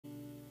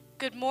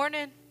Good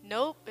morning.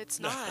 Nope, it's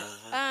not.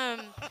 I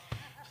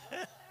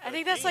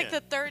think that's like the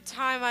third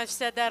time I've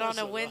said that on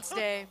a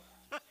Wednesday.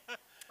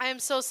 I am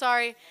so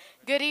sorry.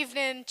 Good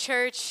evening,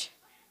 church.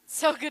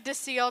 So good to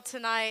see y'all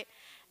tonight.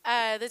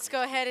 Let's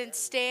go ahead and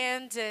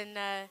stand and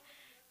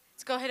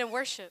let's go ahead and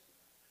worship.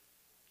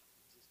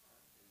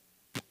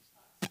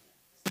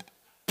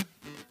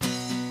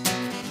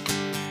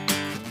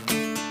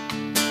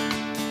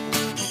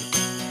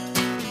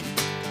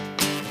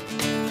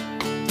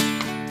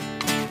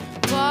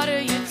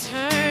 Water you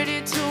turn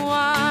into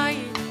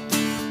wine.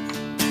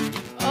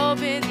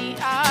 Open the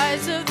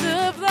eyes of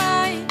the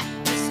blind.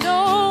 There's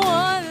no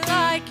one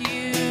like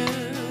you.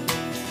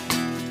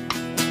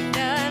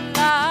 None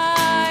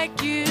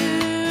like you.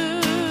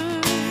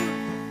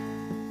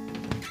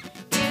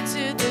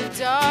 Into the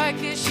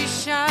darkness you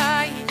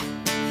shine.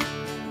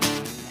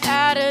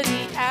 Out of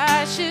the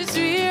ashes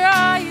we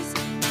rise.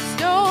 There's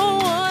no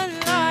one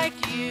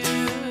like you.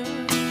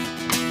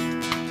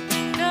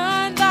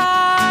 None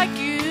like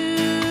you.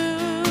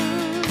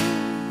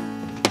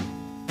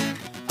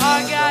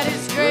 Our God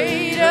is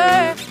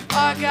greater,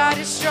 our God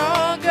is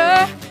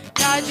stronger.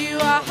 God, you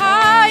are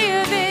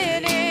higher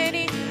than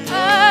any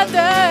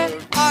other.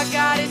 Our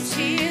God is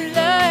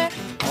healer,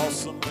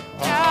 Awesome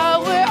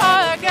power,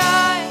 our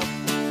God,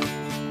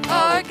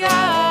 our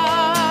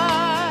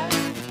God.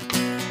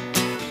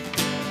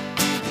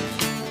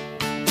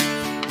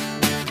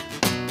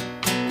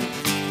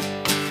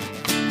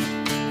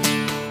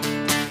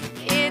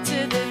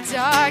 Into the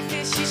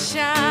darkness you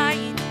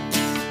shine.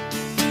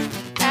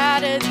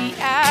 Out of the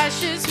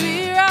ashes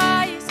we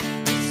rise.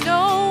 There's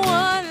no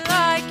one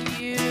like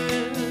you.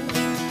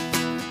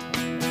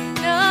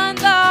 None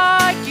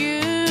like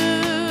you.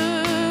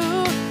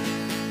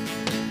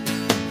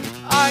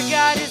 Our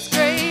God is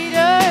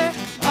greater.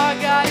 Our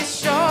God is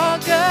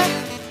stronger.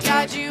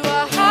 God, you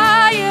are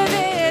higher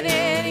than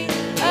any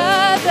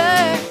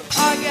other.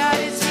 Our God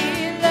is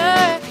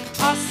healer.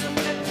 Awesome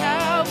in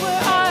power.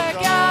 Our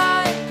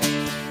God.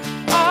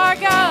 Our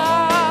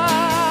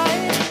God.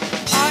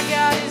 Our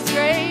God is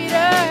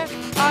greater.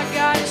 Our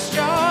God is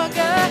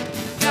stronger.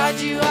 God,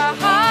 you are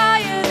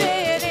higher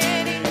than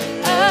any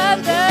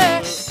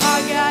other.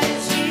 Our God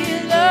is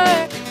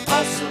healer.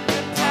 Awesome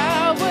in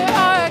power.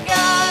 Our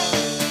God.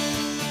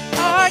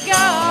 Our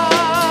God.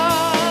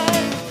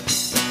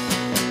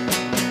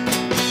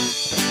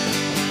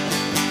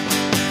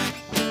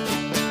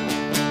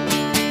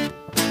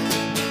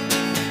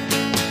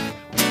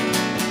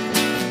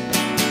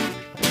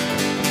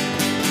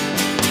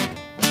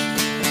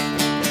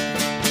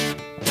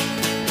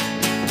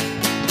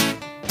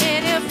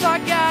 And if our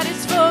God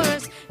is for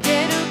us,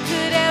 then who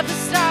could ever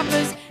stop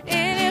us?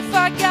 And if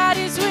our God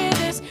is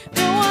with us,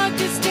 no one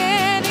could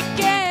stand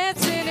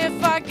against. And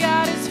if our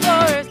God is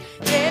for us,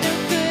 then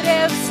who could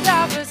ever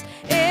stop us?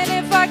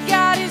 And if our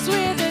God is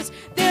with us,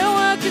 then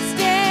one could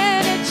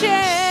stand a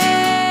chance.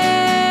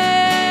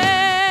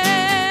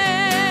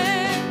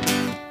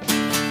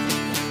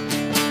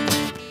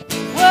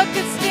 What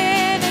could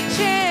stand a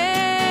chance?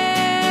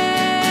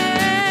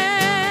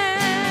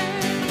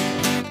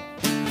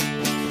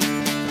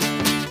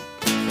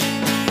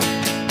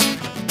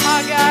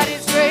 Our God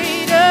is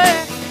greater,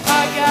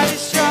 our God is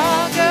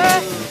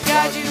stronger.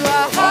 God, you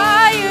are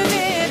higher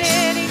than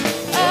any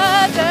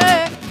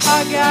other.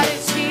 Our God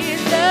is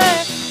healer,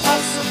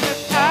 awesome in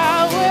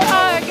power.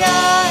 Our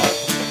God,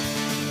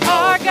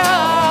 our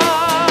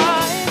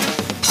God.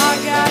 Our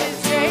God is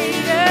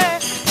greater,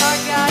 our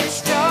God is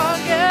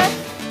stronger.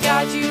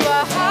 God, you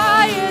are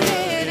higher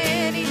than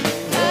any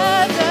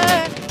other.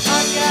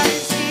 Our God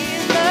is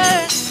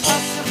healer,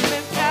 awesome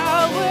in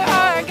power.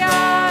 Our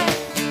God.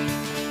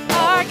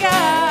 Our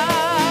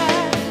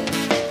God,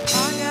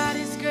 our God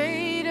is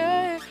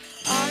greater,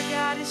 our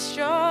God is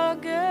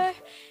stronger.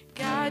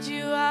 God,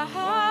 you are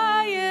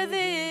higher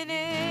than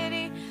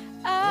any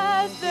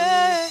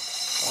other.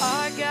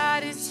 Our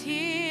God is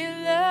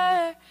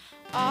healer,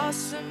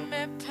 awesome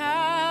in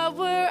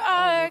power.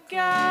 Our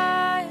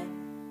God,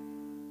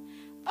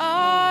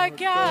 our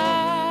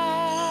God.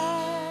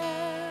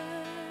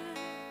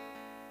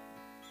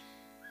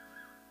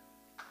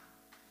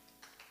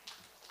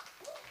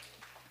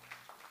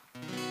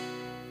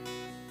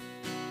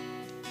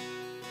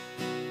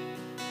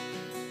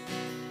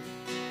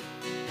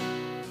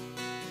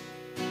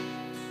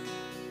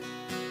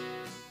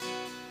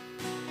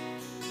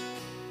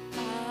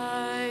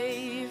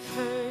 I've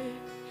heard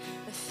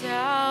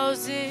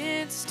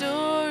 1,000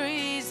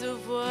 stories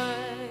of what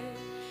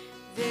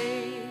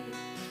they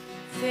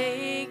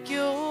think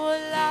you're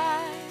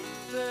like,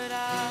 but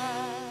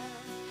I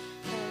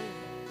heard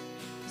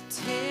the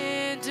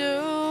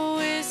tender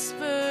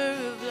whisper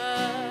of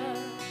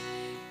love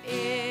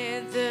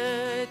in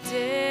the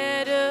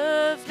dead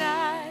of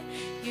night.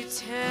 You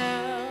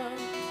tell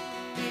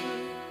me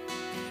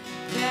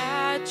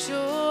that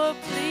you're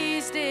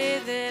pleased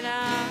and that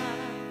I'm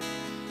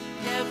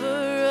never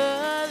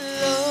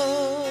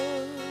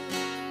alone.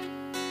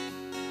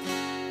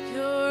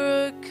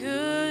 You're a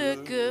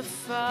good, good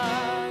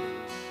Father.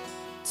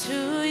 To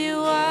you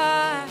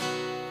I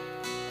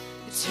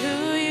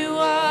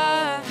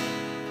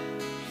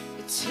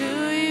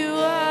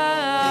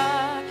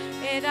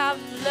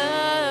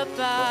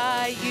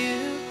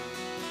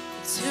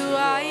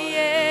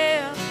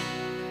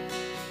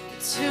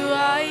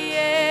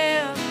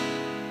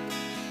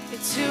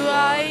It's who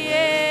I am.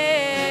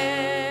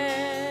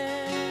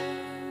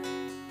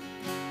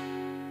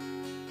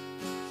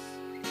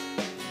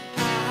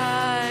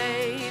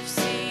 I've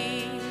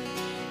seen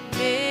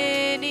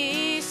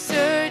many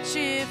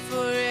searching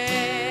for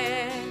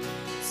answers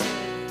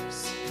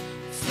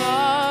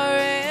far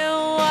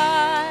and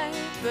wide,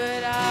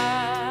 but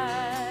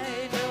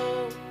I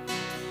know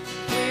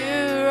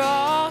we're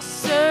all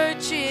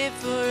searching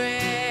for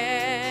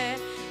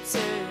answers.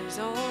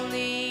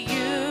 Only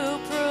you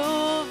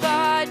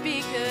provide,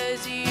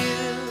 because you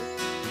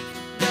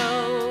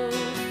know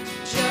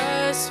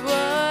just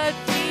what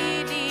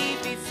we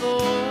need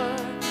before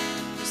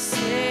we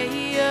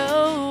say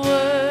a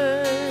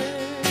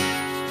word.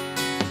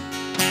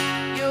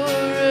 You're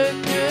a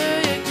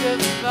good,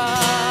 good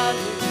Father.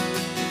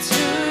 It's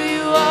who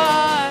you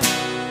are.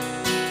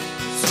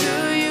 It's who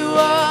you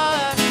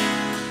are.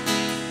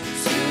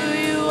 It's who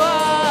you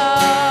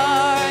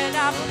are. And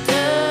I'm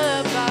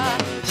loved by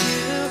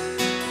you.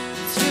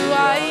 It's who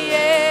I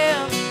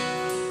am.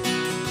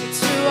 It's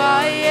who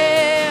I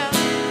am.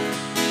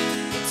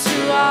 It's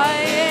who I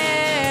am.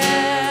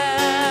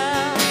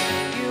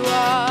 You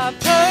are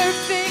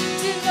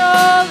perfect in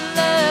all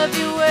of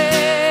your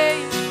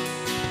ways.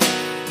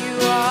 You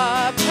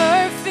are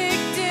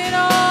perfect in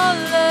all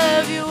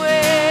of your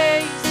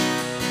ways.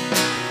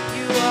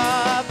 You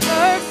are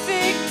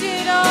perfect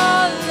in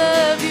all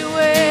of your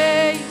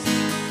ways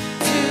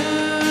to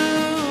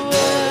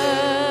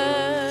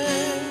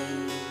us.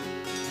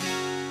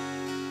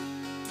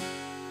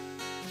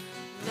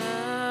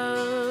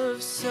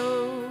 Love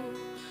so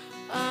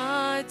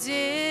undeniable,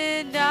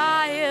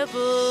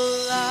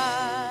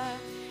 I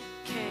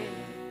can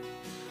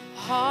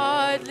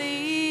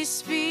hardly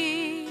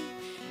speak.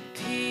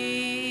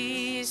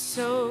 Peace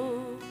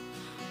so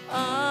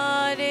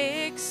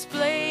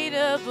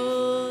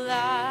unexplainable,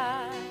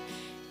 I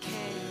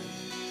can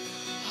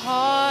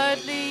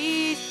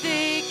hardly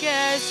think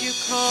as you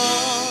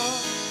call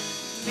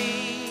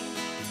me.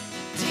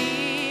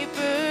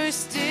 Deeper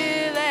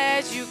still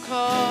as you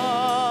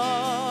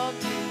call me.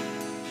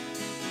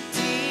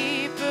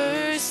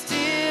 Deeper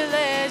still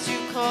as you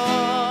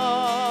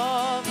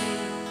call me.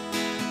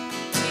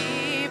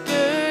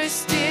 Deeper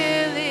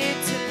still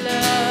into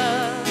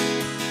love,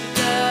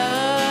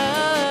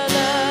 love,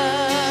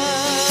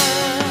 love.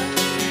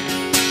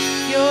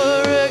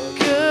 You're a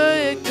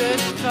good, good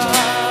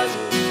Father.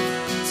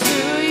 It's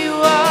who you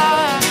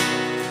are.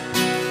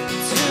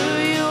 It's who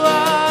you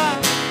are.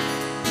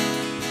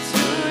 It's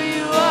who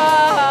you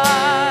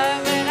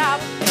are. And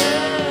I'm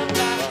loved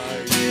by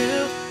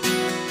you.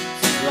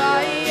 It's who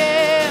I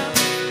am.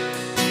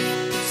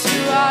 It's who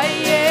I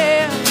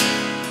am.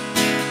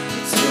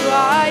 It's who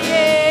I am.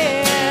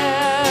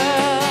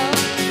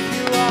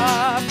 You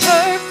are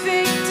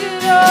perfect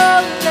in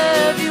all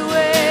of your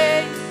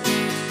ways.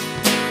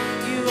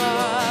 You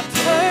are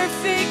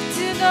perfect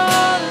in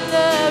all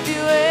of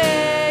your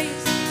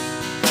ways.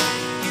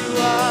 You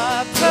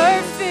are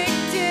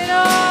perfect in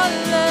all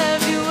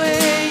of your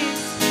ways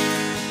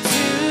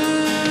to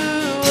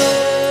us.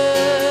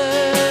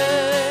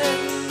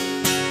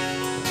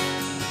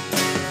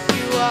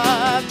 You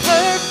are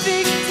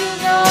perfect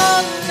in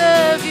all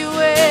of your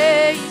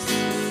ways.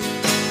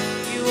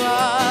 You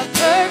are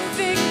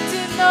perfect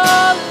in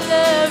all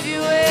of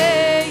your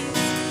ways.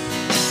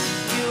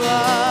 You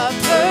are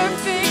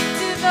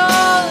perfect in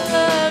all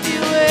of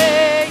your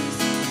ways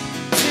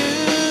to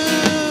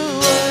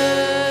us.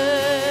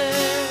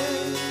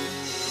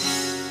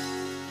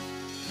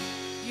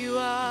 You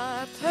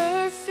are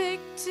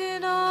perfect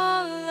in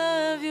all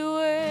of your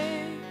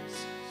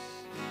ways.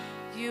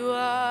 You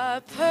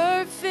are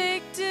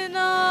perfect in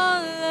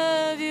all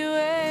of your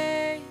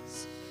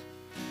ways.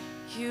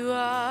 You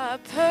are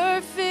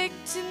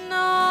perfect in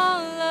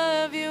all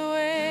of your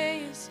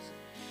ways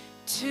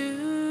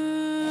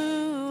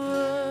to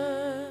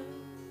us.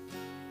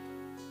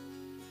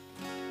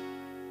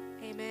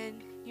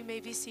 Amen. You may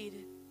be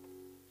seated.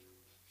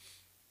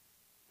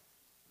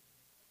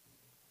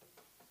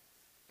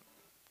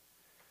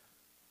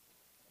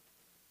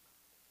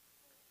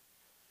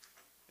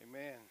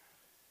 Amen.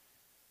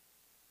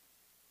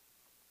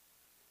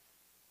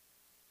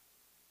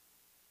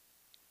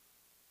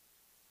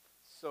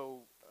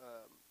 So,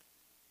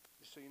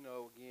 just so you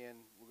know, again,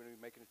 we're going to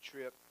be making a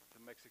trip to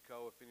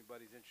Mexico. If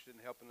anybody's interested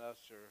in helping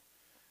us or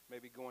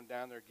maybe going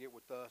down there, get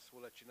with us.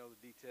 We'll let you know the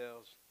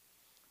details.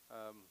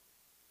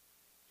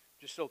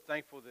 Just so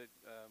thankful that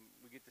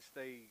we get to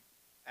stay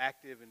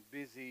active and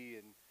busy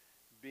and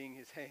being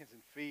His hands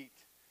and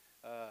feet.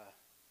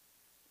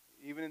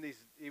 Even in the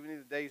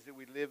days that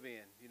we live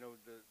in, you know,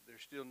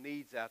 there's still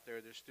needs out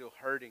there. There's still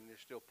hurting. There's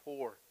still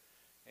poor,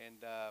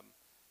 and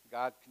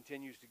God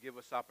continues to give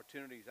us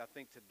opportunities. I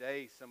think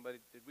today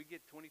did we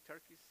get 20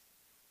 turkeys?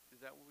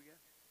 Is that what we got?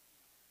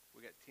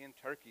 We got 10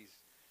 turkeys.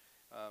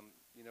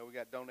 You know, we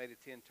got donated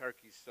 10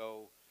 turkeys.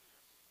 So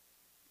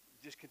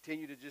just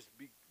continue to just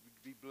be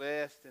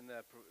blessed and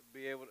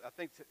be able to, I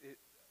think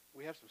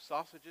we have some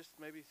sausages.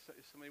 Maybe if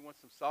somebody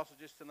wants some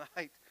sausages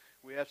tonight,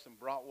 we have some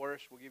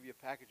bratwurst. We'll give you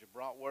a package of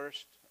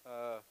bratwurst.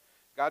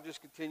 God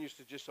just continues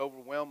to just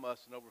overwhelm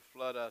us and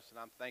overflood us, and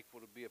I'm thankful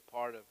to be a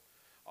part of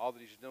all that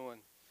He's doing.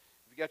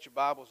 If you got your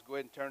Bibles, go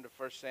ahead and turn to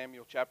 1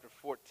 Samuel chapter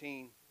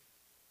 14.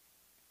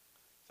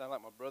 Sound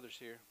like my brother's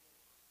here.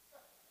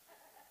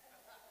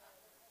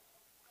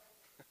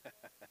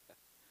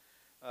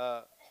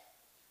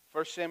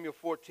 1 Samuel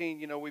 14,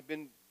 you know, we've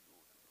been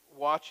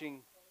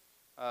watching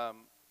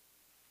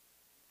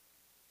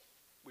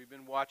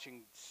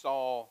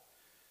Saul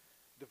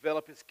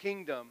develop his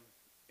kingdom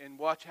and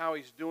watch how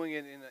he's doing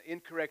it in an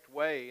incorrect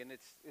way. And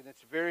it's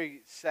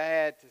very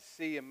sad to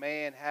see a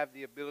man have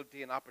the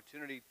ability and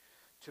opportunity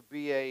to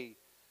be a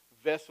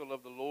vessel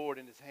of the Lord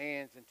in his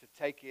hands and to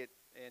take it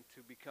and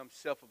to become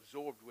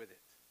self-absorbed with it.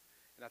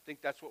 And I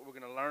think that's what we're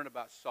going to learn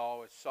about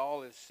Saul.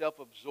 Saul is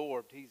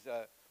self-absorbed. He's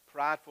a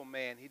prideful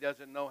man. He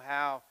doesn't know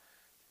how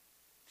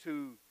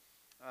to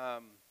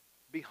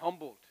be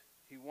humbled.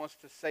 He wants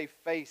to save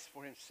face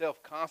for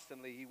himself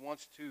constantly. He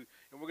wants to,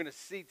 and we're going to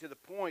see to the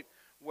point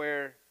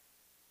where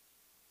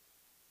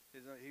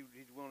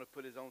he's willing to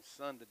put his own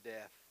son to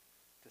death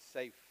to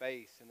save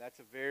face. And that's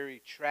a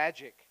very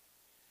tragic.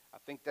 I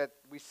think that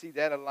we see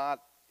that a lot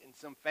in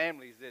some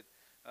families, that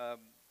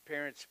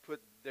parents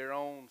put their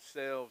own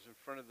selves in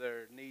front of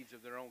their needs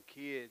of their own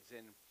kids.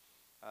 And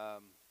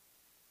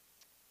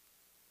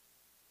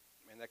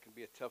man, that can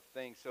be a tough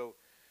thing. So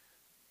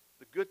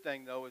the good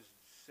thing, though, is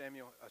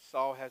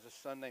Saul has a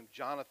son named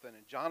Jonathan.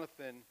 And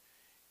Jonathan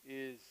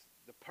is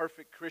the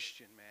perfect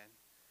Christian, man.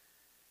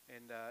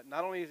 And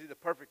not only is he the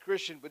perfect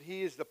Christian, but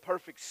he is the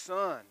perfect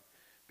son,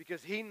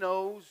 because he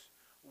knows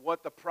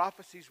what the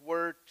prophecies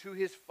were to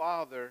his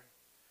father.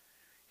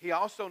 He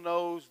also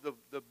knows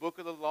the book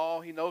of the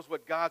law. He knows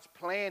what God's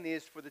plan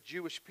is for the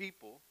Jewish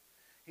people.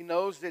 He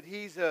knows that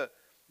he's a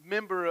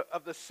member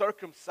of the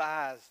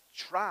circumcised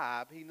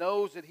tribe. He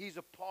knows that he's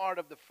a part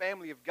of the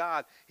family of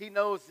God. He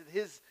knows that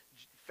his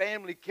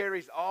family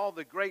carries all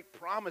the great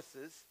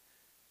promises.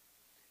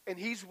 And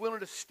he's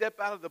willing to step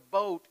out of the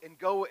boat and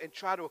go and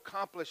try to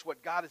accomplish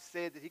what God has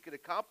said that he could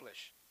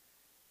accomplish.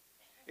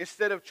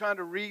 Instead of trying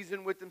to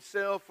reason with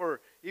himself,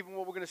 or even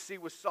what we're going to see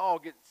with Saul,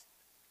 gets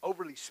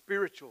overly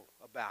spiritual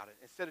about it.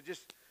 Instead of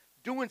just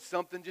doing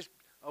something,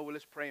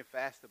 let's pray and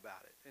fast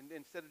about it. And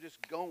instead of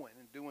just going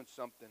and doing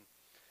something.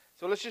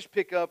 So let's just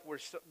pick up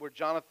where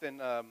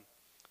Jonathan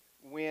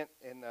went,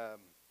 and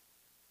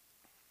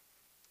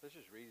let's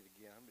just read it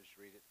again. I'm just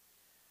read it.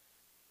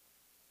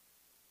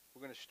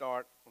 We're going to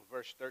start on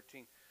verse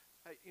 13.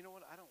 Hey, you know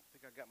what? I don't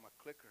think I got my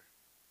clicker.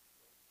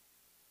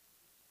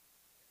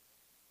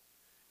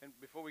 And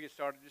before we get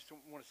started, I just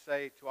want to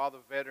say to all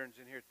the veterans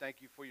in here, thank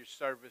you for your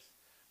service.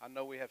 I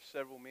know we have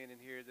several men in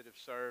here that have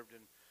served,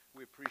 and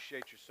we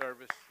appreciate your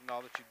service and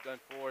all that you've done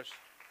for us.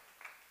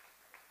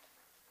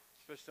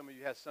 Especially some of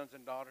you have sons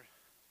and daughters.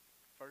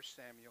 1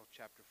 Samuel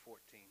chapter 14.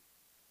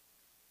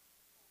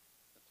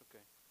 That's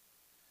okay.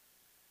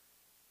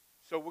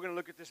 So we're going to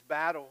look at this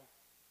battle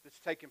that's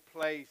taking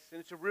place,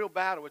 and it's a real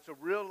battle. It's a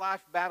real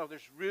life battle.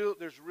 There's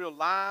real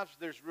lives.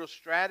 There's real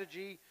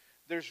strategy.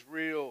 There's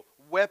real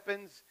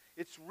weapons.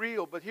 It's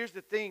real. But here's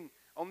the thing: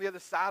 on the other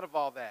side of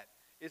all that,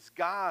 it's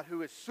God,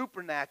 who is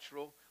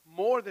supernatural,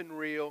 more than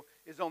real,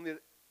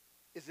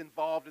 is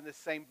involved in this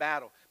same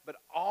battle. But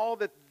all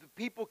that the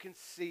people can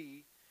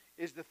see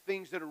is the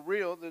things that are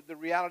real, the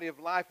reality of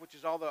life, which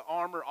is all the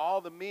armor, all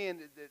the men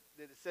that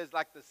it says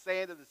like the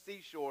sand of the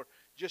seashore,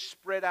 just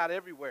spread out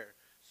everywhere.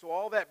 So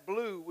all that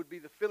blue would be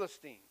the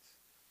Philistines.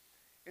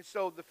 And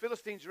so the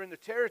Philistines are in the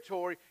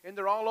territory, and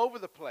they're all over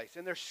the place,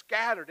 and they're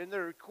scattered, and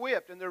they're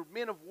equipped, and they're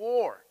men of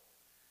war.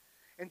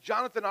 And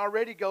Jonathan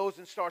already goes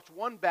and starts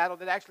one battle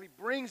that actually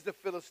brings the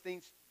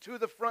Philistines to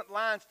the front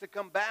lines to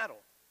come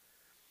battle.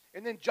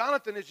 And then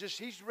Jonathan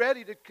he's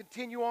ready to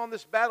continue on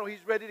this battle.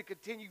 He's ready to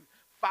continue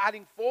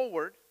fighting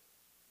forward.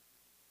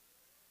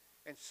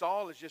 And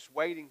Saul is just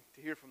waiting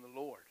to hear from the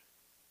Lord.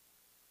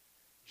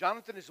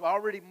 Jonathan is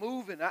already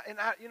moving.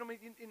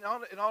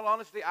 In all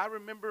honesty, I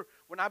remember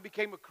when I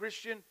became a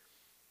Christian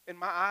and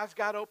my eyes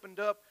got opened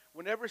up,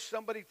 whenever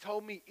somebody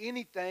told me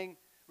anything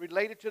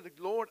related to the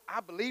Lord, I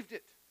believed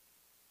it.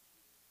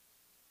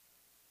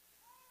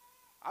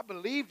 I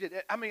believed it.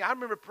 I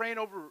remember praying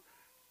over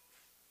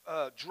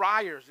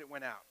dryers that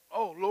went out.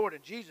 Oh, Lord,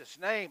 in Jesus'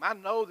 name, I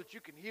know that you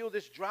can heal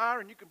this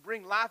dryer and you can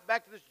bring life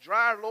back to this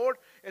dryer, Lord.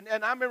 And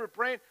I remember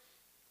praying,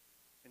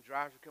 and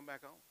dryers would come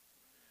back on.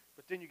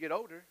 But then you get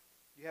older,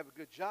 you have a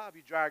good job,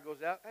 your dryer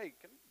goes out. Hey,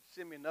 can you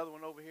send me another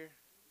one over here?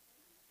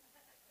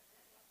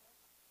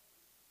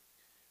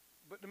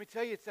 But let me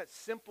tell you, it's that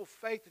simple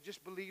faith to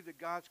just believe that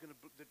God's going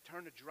to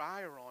turn the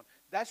dryer on.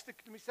 That's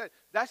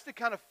the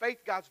kind of faith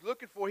God's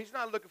looking for. He's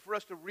not looking for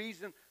us to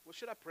reason, well,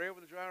 should I pray over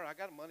the dryer? I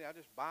got money, I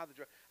just buy the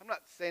dryer. I'm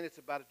not saying it's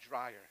about a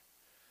dryer.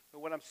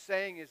 But what I'm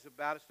saying is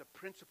it's the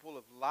principle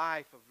of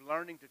life, of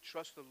learning to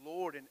trust the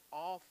Lord in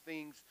all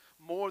things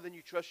more than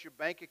you trust your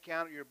bank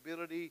account or your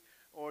ability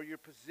or your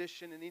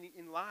position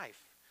in life.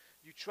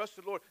 You trust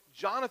the Lord.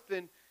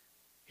 Jonathan,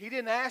 he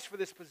didn't ask for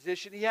this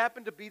position. He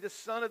happened to be the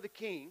son of the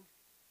king.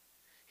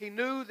 He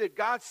knew that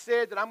God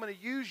said that I'm going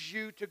to use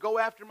you to go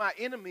after my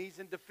enemies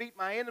and defeat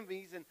my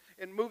enemies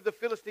and move the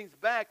Philistines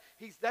back.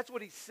 That's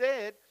what he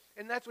said,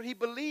 and that's what he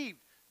believed.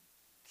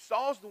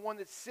 Saul's the one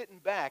that's sitting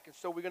back, and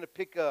so we're going to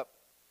pick up.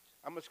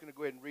 I'm just going to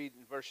go ahead and read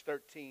in verse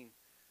 13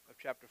 of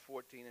chapter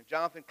 14. And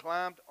Jonathan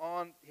climbed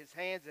on his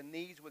hands and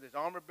knees with his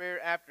armor bearer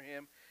after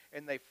him,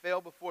 and they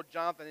fell before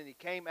Jonathan, and he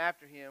came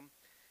after him,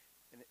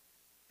 and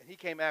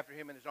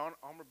his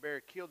armor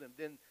bearer killed him.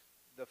 Then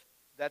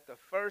the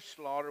first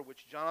slaughter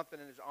which Jonathan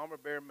and his armor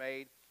bearer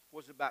made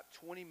was about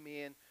 20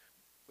 men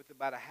with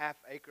about a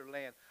half-acre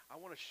land. I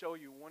want to show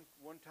you one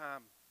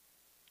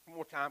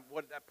more time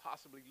what that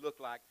possibly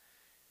looked like.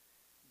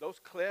 Those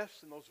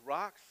cliffs and those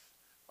rocks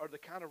are the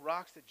kind of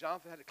rocks that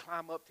Jonathan had to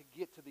climb up to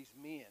get to these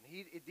men.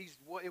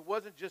 It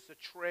wasn't just a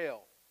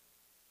trail.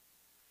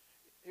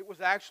 It was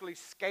actually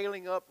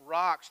scaling up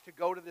rocks to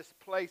go to this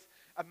place.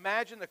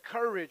 Imagine the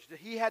courage that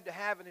he had to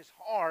have in his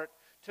heart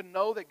to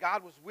know that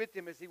God was with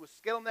him as he was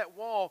scaling that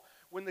wall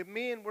when the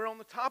men were on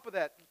the top of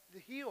that, the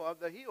hill,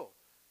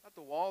 not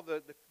the wall,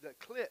 the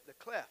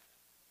cleft.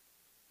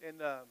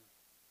 And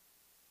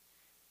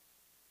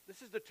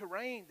this is the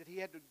terrain that he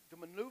had to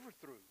maneuver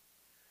through.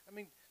 I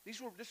mean, this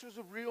was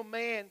a real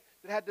man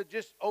that had to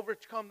just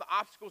overcome the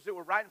obstacles that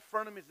were right in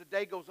front of him as the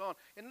day goes on.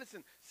 And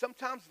listen,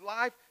 sometimes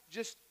life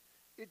just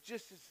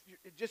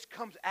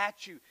comes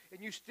at you,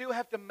 and you still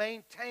have to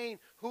maintain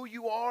who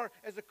you are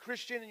as a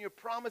Christian and your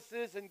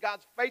promises and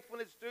God's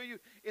faithfulness to you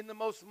in the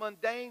most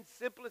mundane,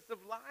 simplest of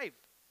life.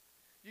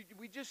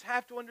 We just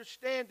have to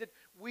understand that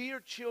we are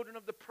children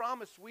of the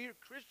promise. We are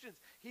Christians.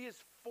 He is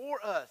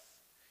for us.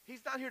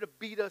 He's not here to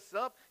beat us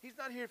up. He's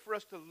not here for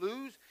us to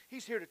lose.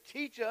 He's here to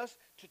teach us,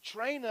 to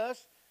train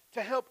us,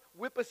 to help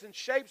whip us in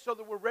shape so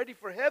that we're ready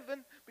for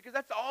heaven, because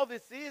that's all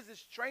this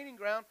is training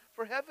ground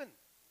for heaven.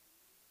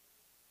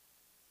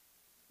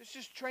 It's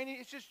just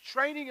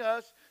training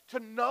us to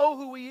know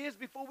who He is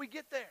before we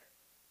get there.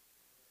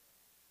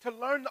 To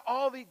learn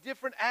all the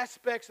different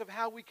aspects of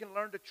how we can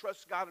learn to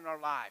trust God in our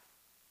life.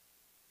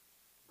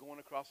 Going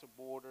across a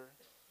border,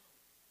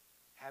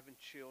 having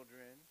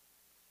children.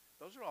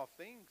 Those are all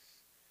things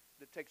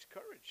that takes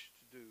courage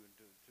to do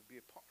and to be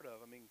a part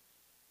of. I mean,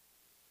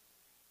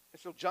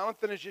 and so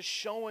Jonathan is just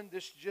showing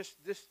this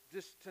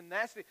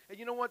tenacity. And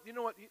you know what?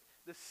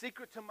 The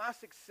secret to my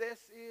success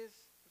is,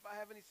 if I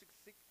have any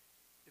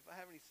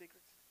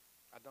secrets,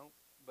 I don't,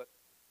 but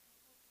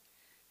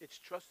it's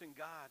trusting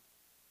God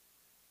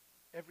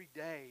every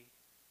day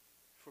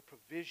for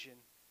provision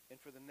and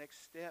for the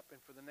next step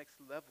and for the next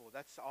level.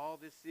 That's all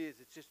this is.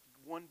 It's just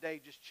one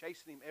day just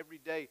chasing Him every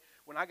day.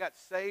 When I got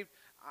saved,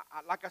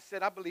 like I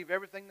said, I believe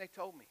everything they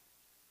told me.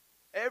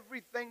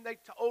 Everything they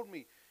told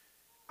me,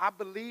 I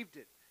believed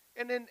it.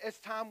 And then as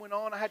time went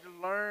on, I had to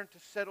learn to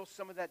settle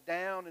some of that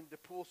down and to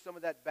pull some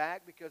of that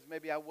back, because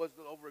maybe I was a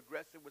little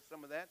over-aggressive with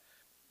some of that.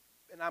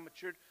 And I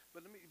matured.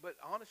 But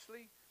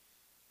honestly,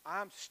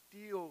 I'm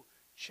still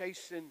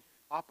chasing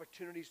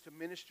opportunities to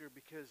minister,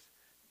 because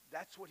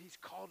that's what He's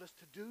called us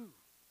to do.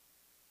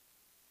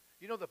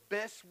 You know, the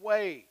best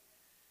way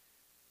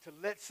to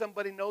let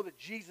somebody know that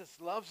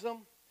Jesus loves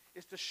them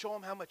is to show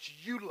them how much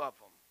you love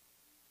them.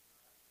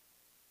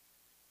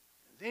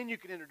 And then you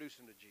can introduce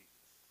them to Jesus.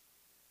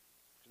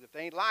 Because if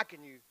they ain't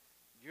liking you,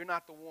 you're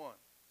not the one.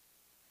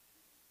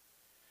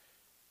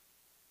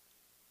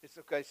 It's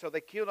okay. So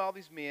they killed all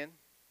these men.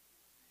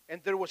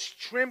 And there was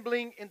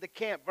trembling in the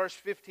camp, verse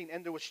 15.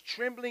 And there was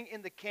trembling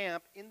in the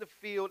camp, in the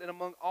field, and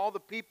among all the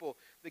people.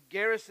 The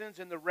garrisons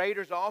and the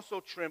raiders also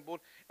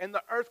trembled. And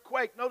the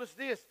earthquake, notice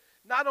this,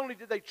 not only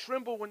did they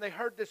tremble when they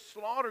heard this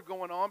slaughter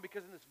going on,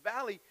 because in this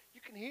valley,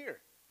 you can hear.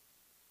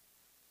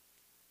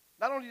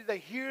 Not only did they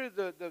hear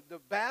the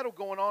battle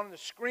going on and the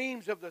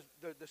screams of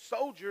the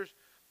soldiers,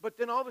 but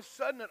then all of a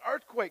sudden an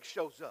earthquake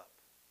shows up.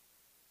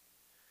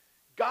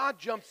 God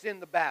jumps in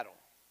the battle.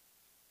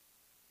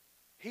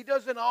 He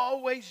doesn't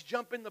always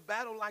jump in the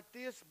battle like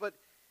this, but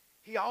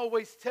He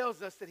always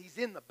tells us that He's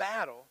in the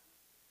battle.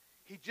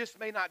 He just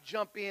may not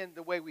jump in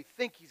the way we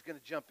think He's going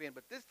to jump in,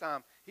 but this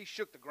time He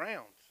shook the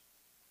grounds.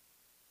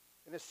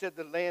 And it said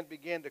the land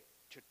began to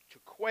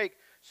quake,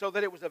 so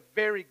that it was a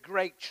very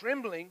great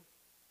trembling.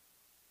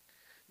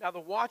 Now the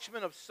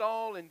watchmen of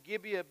Saul and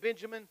Gibeah of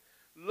Benjamin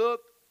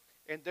looked,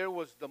 and there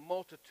was the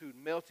multitude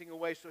melting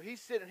away. So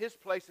he's sitting in his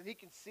place, and he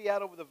can see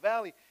out over the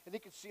valley, and he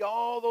can see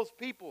all those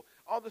people.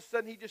 All of a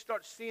sudden, he just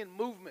starts seeing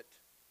movement.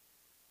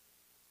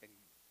 And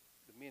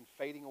the men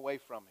fading away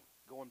from him,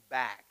 going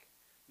back,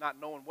 not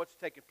knowing what's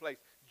taking place.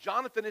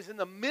 Jonathan is in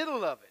the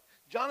middle of it.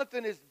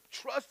 Jonathan is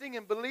trusting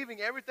and believing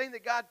everything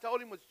that God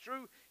told him was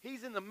true.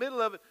 He's in the middle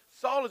of it.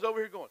 Saul is over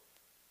here going,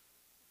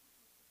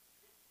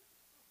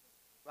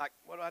 like,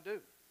 what do I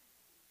do?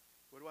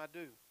 What do I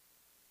do?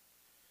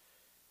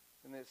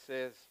 And it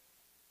says,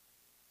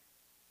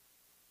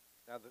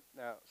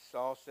 now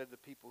Saul said to the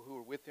people who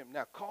were with him,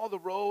 now call the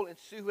roll and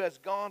see who has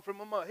gone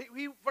from among.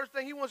 First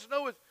thing he wants to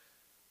know is,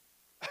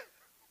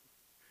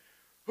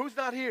 who's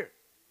not here?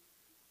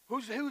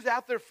 Who's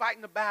out there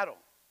fighting the battle?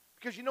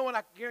 Because you know what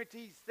I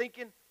guarantee he's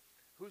thinking?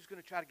 Who's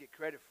going to try to get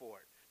credit for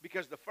it?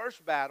 Because the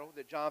first battle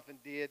that Jonathan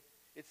did,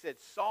 it said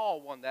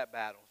Saul won that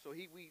battle. So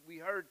we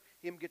heard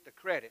him get the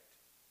credit.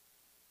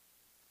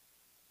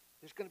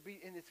 There's going to be,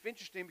 and it's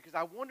interesting because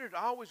I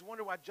always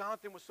wondered why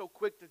Jonathan was so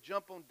quick to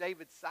jump on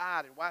David's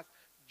side and why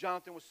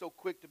Jonathan was so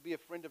quick to be a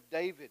friend of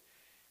David.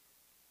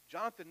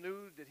 Jonathan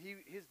knew that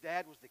his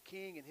dad was the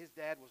king and his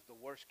dad was the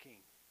worst king.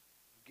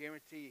 I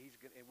guarantee you,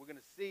 and we're going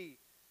to see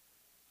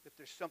that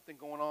there's something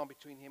going on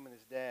between him and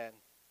his dad.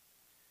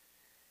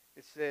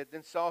 It said,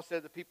 then Saul said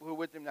to the people who were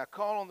with him, now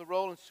call on the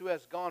roll, and Saul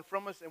has gone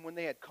from us. And when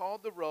they had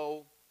called the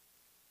roll,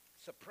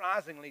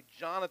 surprisingly,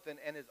 Jonathan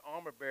and his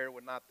armor bearer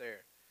were not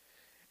there.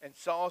 And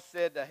Saul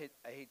said to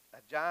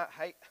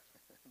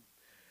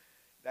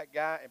that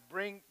guy, and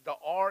bring the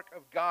ark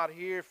of God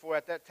here, for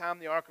at that time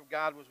the ark of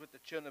God was with the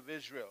children of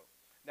Israel.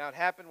 Now it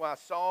happened while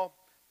Saul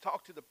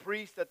talked to the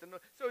priest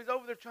so he's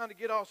over there trying to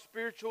get all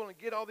spiritual and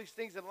get all these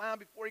things in line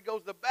before he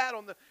goes to battle.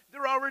 And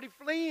they're already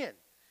fleeing.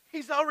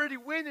 He's already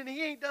winning.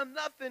 He ain't done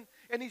nothing,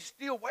 and he's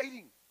still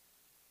waiting.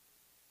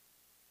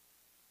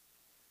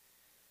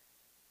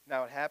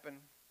 Now it happened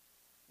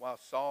while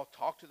Saul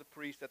talked to the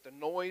priest that the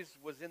noise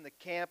was in the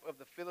camp of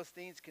the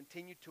Philistines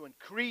continued to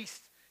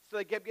increase. So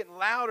they kept getting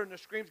louder, and the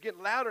screams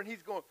getting louder, and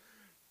he's going,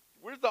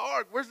 where's the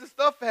ark? Where's the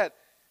stuff at?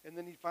 And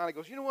then he finally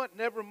goes, you know what?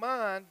 Never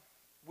mind.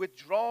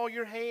 Withdraw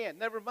your hand.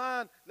 Never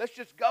mind. Let's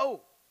just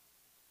go.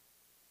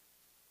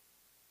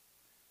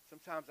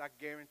 Sometimes I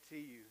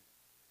guarantee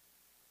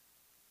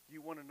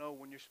you want to know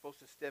when you're supposed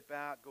to step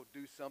out, go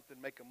do something,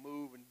 make a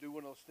move, and do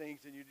one of those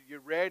things, and you're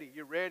ready.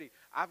 You're ready.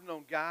 I've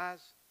known guys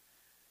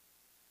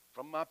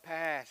from my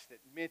past that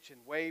mentioned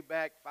way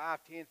back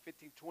 5, 10,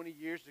 15, 20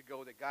 years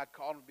ago that God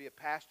called them to be a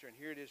pastor, and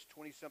here it is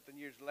 20-something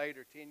years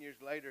later, 10 years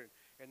later,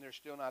 and they're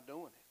still not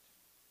doing it.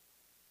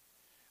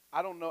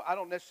 I don't know. I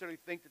don't necessarily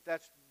think that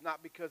that's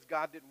not because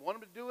God didn't want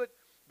them to do it,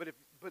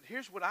 but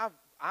here's what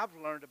I've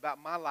learned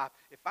about my life.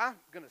 If I'm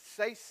going to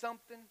say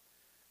something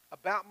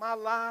about my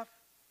life,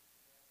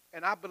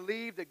 and I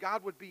believe that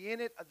God would be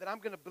in it, then I'm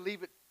going to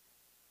believe it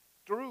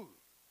through.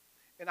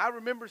 And I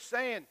remember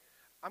saying,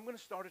 I'm going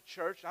to start a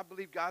church. I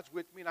believe God's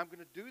with me, and I'm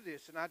going to do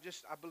this. And I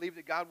believe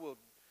that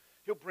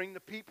He'll bring the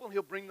people,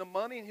 He'll bring the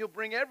money, and He'll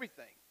bring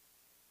everything.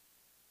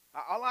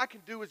 All I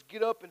can do is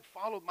get up and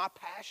follow my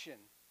passion.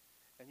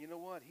 And you know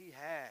what? He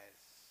has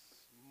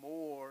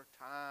more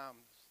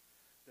times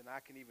than I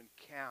can even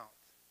count.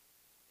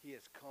 He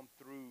has come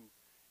through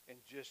and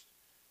just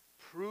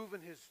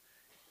proven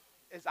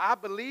as I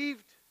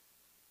believed,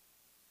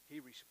 He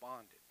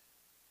responded.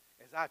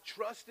 As I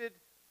trusted,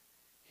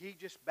 He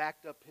just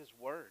backed up His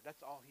word.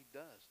 That's all He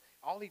does.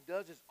 All He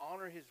does is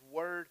honor His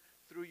word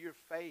through your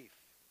faith.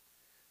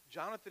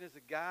 Jonathan is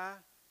a guy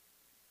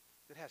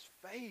that has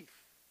faith.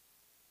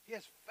 He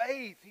has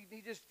faith.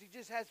 He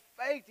just has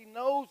faith. He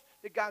knows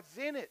that God's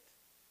in it.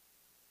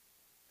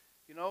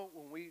 You know,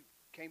 when we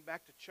came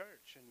back to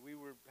church and we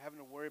were having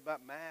to worry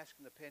about masks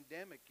and the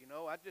pandemic,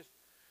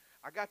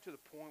 I got to the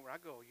point where I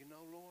go,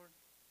 Lord,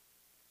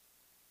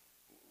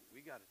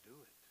 we got to do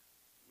it.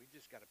 We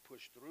just got to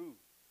push through.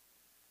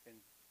 And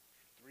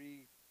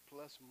 3+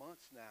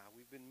 months now,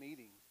 we've been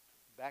meeting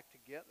back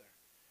together.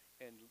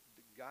 And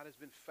God has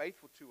been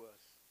faithful to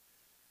us.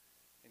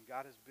 And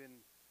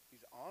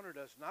He's honored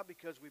us, not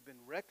because we've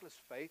been reckless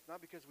faith, not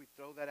because we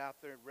throw that out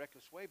there in a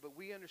reckless way, but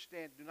we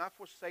understand, do not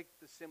forsake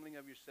the assembling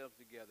of yourselves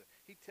together.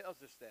 He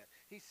tells us that.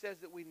 He says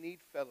that we need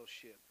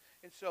fellowship.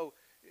 And so,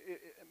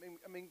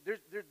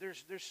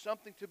 there's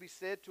something to be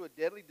said to a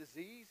deadly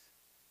disease.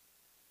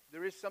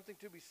 There is something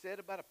to be said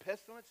about a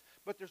pestilence,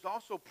 but there's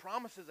also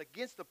promises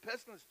against the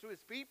pestilence to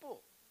His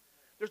people.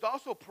 There's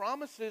also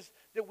promises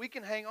that we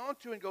can hang on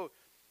to and go,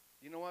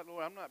 you know what,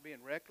 Lord, I'm not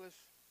being reckless,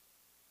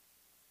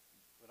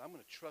 but I'm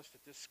going to trust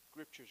that this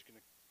scripture is going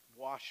to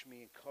wash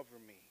me and cover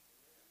me.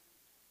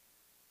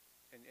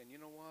 And you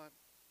know what?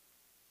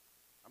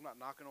 I'm not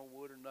knocking on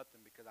wood or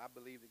nothing because I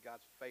believe that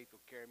God's faith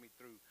will carry me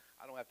through.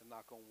 I don't have to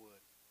knock on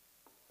wood.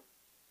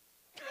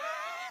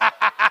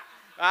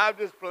 I'm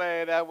just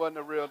playing. That wasn't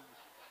a real knock.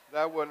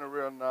 That wasn't a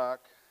real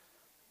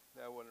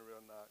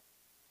knock.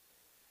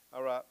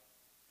 All right.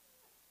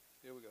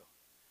 Here we go.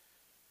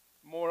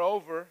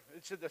 Moreover,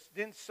 it said,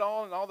 then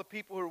Saul and all the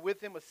people who were with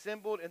him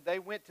assembled, and they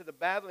went to the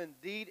battle.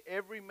 Indeed,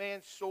 every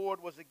man's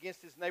sword was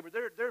against his neighbor.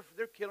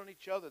 They're killing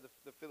each other,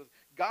 the Philistines.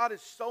 God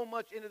is so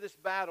much into this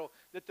battle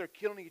that they're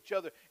killing each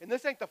other. And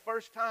this ain't the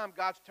first time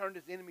God's turned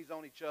His enemies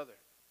on each other.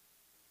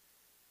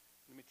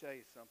 Let me tell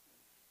you something.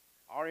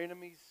 Our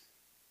enemies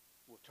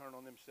will turn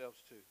on themselves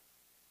too.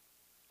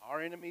 Our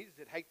enemies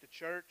that hate the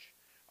church,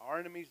 our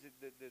enemies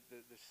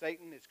that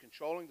Satan is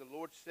controlling. The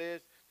Lord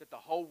says that the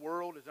whole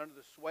world is under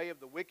the sway of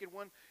the wicked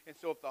one. And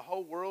so if the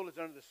whole world is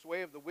under the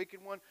sway of the wicked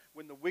one,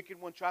 when the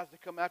wicked one tries to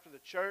come after the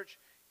church,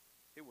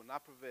 it will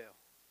not prevail.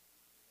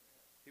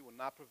 He will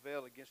not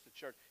prevail against the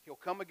church. He'll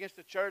come against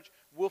the church.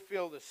 We'll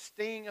feel the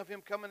sting of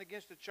him coming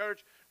against the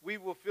church. We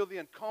will feel the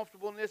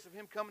uncomfortableness of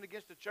him coming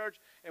against the church.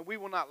 And we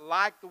will not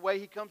like the way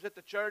he comes at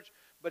the church.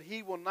 But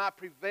he will not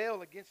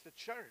prevail against the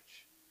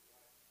church.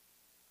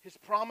 His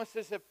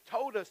promises have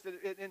told us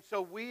that, and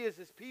so we as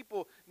His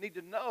people need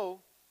to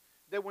know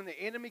that when the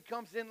enemy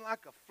comes in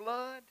like a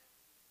flood,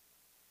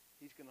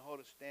 he's going to hold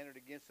a standard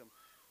against them.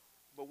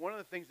 But one of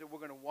the things that we're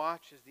going to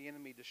watch is the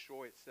enemy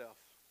destroy itself.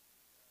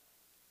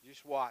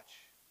 Just watch.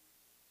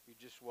 You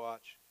just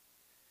watch.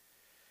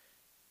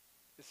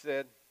 It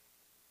said,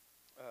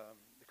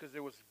 because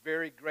there was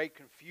very great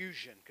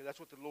confusion, because that's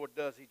what the Lord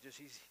does.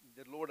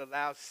 The Lord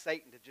allows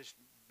Satan to just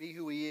be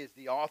who he is,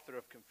 the author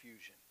of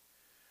confusion.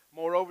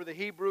 Moreover, the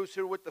Hebrews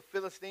who were with the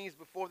Philistines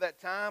before that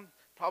time,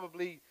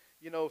 probably,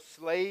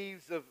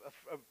 slaves of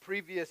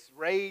previous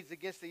raids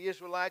against the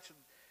Israelites,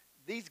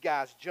 these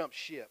guys jumped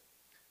ship.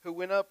 Who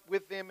went up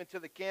with them into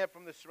the camp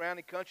from the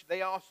surrounding country,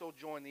 they also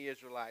joined the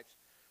Israelites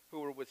who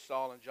were with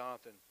Saul and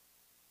Jonathan.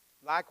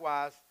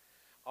 Likewise,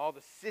 all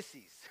the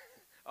sissies,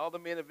 all the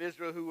men of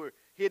Israel who were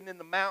hidden in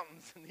the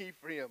mountains in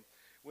Ephraim,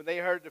 when they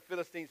heard the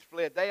Philistines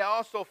fled, they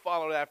also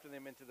followed after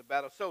them into the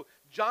battle. So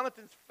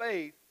Jonathan's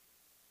faith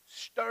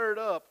stirred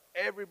up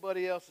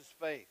everybody else's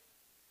faith.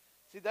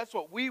 See, that's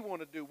what we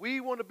want to do.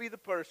 We want to be the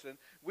person.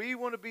 We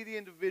want to be the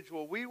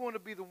individual. We want to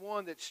be the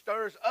one that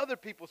stirs other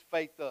people's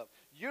faith up.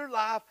 Your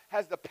life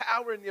has the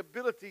power and the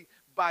ability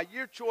by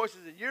your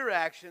choices and your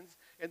actions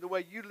and the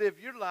way you live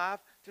your life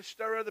to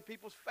stir other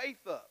people's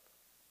faith up.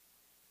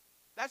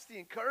 That's the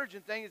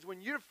encouraging thing, is when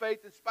your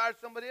faith inspires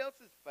somebody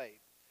else's faith.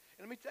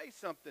 And let me tell you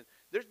something.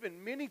 There's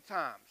been many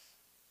times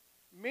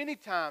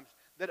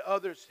that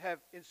others have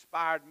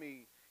inspired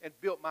me and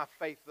built my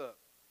faith up.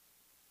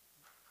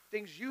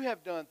 Things you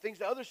have done, things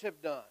that others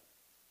have done,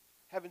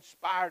 have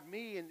inspired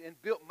me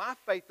and built my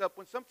faith up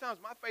when sometimes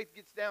my faith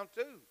gets down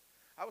too.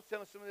 I was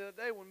telling somebody the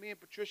other day when me and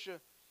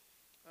Patricia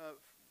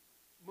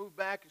moved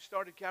back and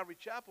started Calvary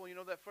Chapel,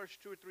 that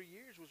first 2 or 3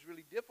 years was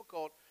really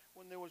difficult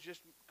when there was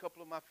just a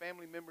couple of my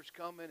family members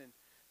coming and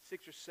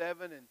 6 or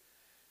 7, and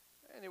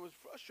it was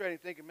frustrating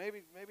thinking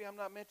maybe I'm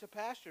not meant to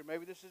pastor.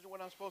 Maybe this isn't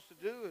what I'm supposed to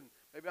do, and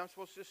maybe I'm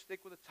supposed to just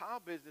stick with the tile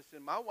business.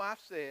 And my wife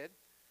said,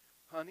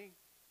 honey,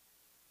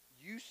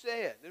 you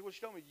said, that's what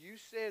she told me, you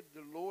said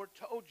the Lord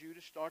told you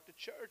to start the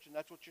church, and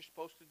that's what you're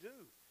supposed to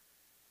do.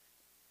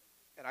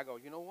 And I go,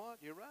 you know what?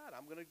 You're right.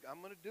 I'm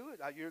gonna do it.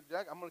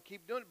 I'm gonna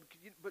keep doing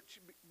it.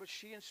 But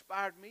she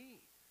inspired me,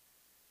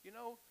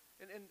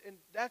 and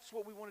that's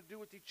what we want to do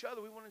with each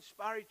other. We want to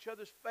inspire each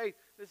other's faith.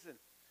 Listen,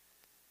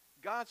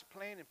 God's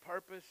plan and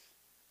purpose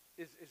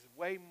is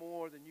way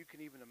more than you can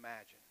even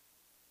imagine.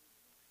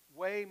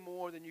 Way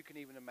more than you can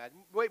even imagine.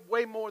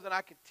 Way more than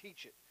I can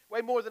teach it.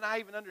 Way more than I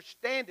even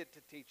understand it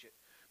to teach it.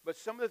 But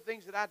some of the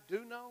things that I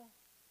do know,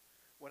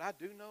 what I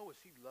do know is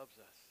He loves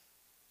us.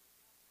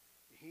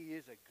 He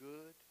is a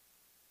good,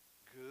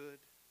 good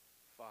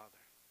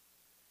Father.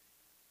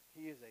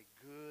 He is a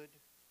good,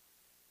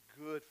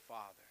 good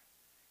Father.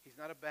 He's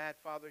not a bad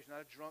Father. He's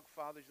not a drunk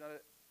Father. He's not an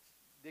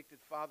addicted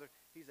Father.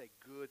 He's a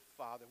good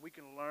Father. We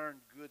can learn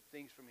good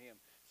things from Him.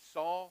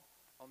 Saul,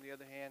 on the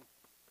other hand,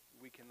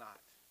 we cannot.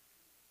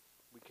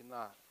 We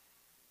cannot.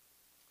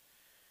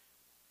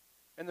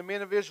 And the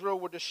men of Israel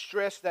were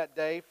distressed that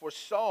day, for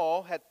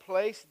Saul had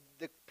placed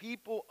the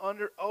people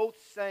under oath,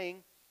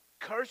 saying,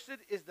 cursed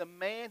is the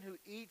man who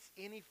eats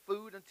any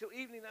food until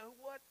evening. Now,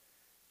 what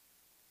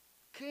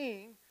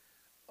king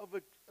of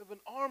an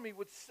army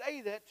would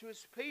say that to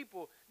his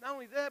people? Not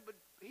only that, but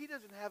he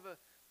doesn't have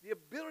the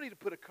ability to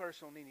put a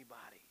curse on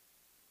anybody.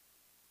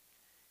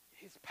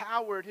 His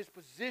power and his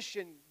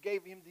position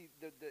gave him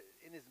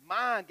in his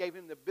mind gave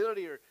him the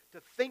ability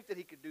to think that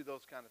he could do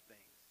those kind of things.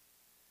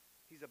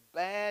 He's a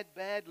bad,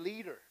 bad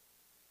leader.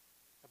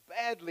 A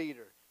bad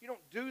leader. You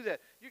don't do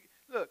that.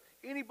 Look,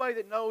 anybody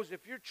that knows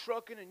if you're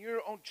trucking and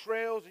you're on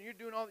trails and you're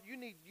doing all that, you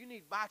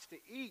need bites to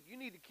eat. You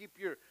need to keep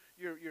your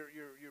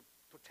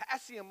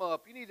potassium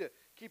up. You need to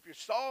keep your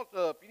salt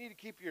up. You need to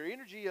keep your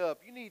energy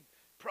up. You need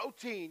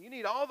protein. You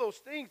need all those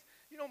things.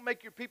 You don't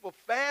make your people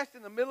fast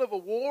in the middle of a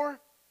war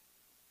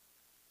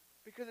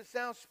because it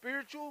sounds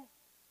spiritual.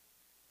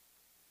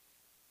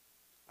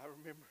 I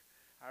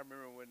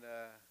remember when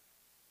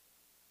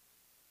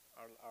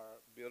our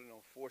building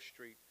on 4th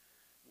Street,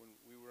 when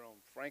we were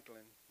on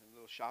Franklin, in a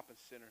little shopping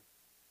center,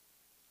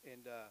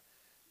 and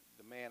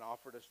the man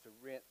offered us to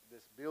rent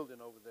this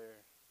building over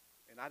there,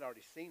 and I'd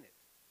already seen it.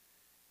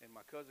 And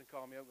my cousin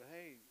called me up and said,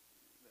 hey,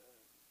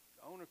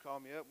 the owner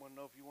called me up, want to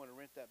know if you want to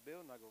rent that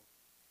building. I go,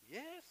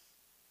 yes,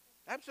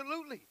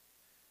 absolutely.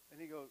 And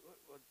he goes,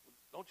 well,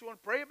 don't you want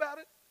to pray about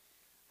it?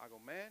 I go,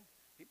 man,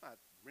 he might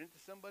rent it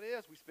to somebody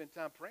else. We spend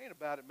time praying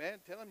about it, man.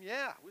 Tell him,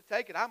 yeah, we'll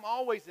take it. I'm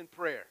always in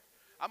prayer.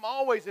 I'm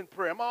always in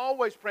prayer. I'm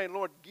always praying,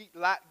 Lord,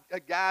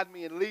 guide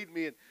me and lead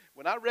me. And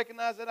when I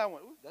recognized that, I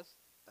went, ooh, that's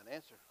an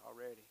answer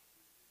already.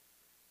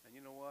 And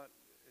you know what?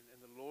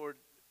 And the Lord,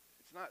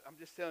 it's not, I'm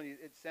just telling you,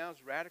 it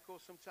sounds radical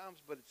sometimes,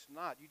 but it's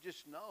not. You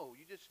just know.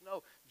 You just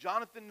know.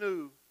 Jonathan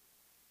knew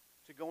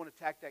to go and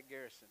attack that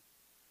garrison.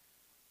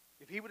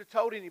 If he would have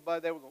told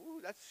anybody, they would go,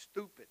 ooh, that's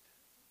stupid.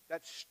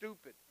 That's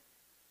stupid.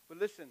 But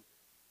listen,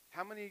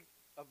 how many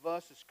of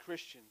us as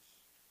Christians,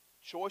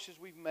 choices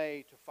we've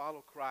made to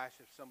follow Christ,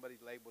 if somebody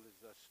labeled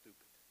as us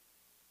stupid?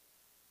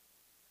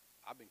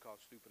 I've been called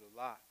stupid a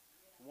lot.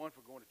 For one,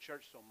 for going to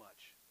church so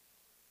much.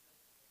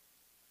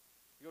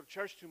 You go to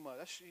church too much.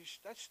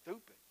 That's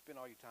stupid. Spend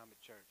all your time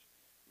at church.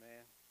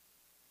 Man,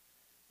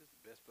 this is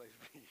the best place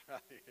to be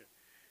right here.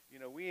 You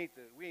know, we ain't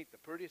the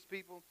prettiest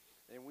people,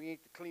 and we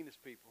ain't the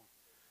cleanest people,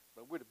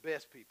 but we're the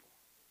best people.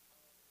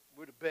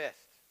 We're the best.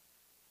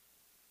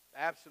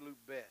 Absolute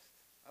best.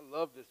 I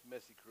love this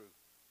messy crew,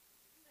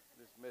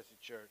 this messy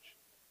church.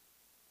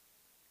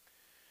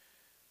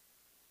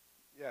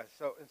 Yeah,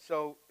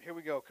 so here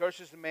we go.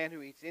 Cursed is the man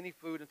who eats any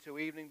food until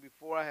evening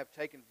before I have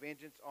taken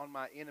vengeance on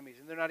my enemies.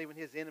 And they're not even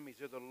his enemies,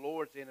 they're the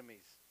Lord's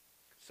enemies.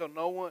 So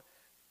no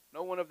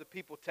one of the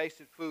people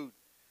tasted food.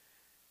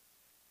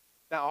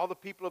 Now all the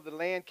people of the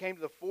land came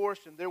to the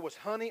forest, and there was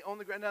honey on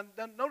the ground.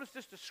 Now notice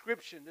this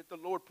description that the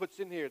Lord puts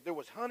in here. There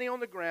was honey on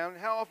the ground.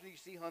 And how often do you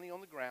see honey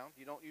on the ground?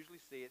 You don't usually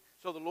see it.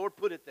 So the Lord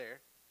put it there.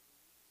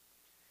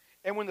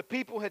 And when the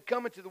people had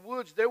come into the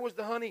woods, there was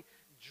the honey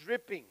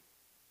dripping.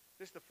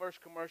 This is the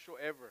first commercial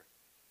ever.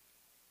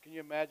 Can you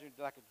imagine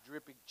like a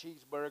dripping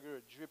cheeseburger,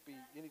 a drippy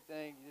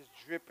anything, just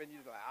dripping? You're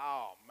like,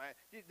 oh, man,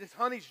 this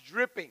honey's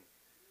dripping.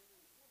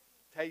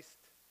 Taste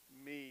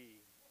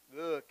me.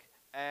 Look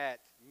at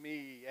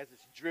me as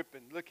it's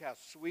dripping. Look how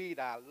sweet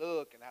I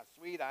look and how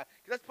sweet I...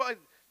 Because that's probably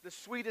the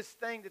sweetest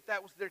thing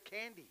that was their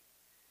candy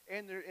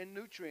and their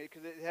nutrient,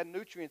 because it had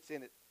nutrients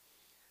in it.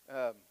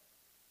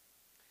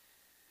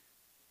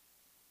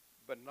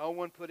 But no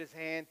one put his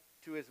hand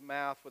to his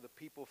mouth, for the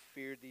people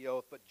feared the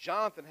oath. But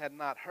Jonathan had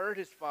not heard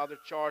his father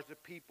charge the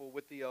people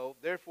with the oath.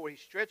 Therefore he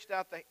stretched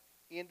out the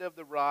end of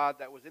the rod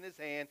that was in his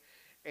hand,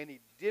 and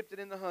he dipped it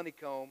in the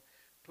honeycomb,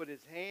 put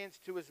his hands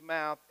to his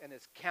mouth, and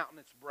his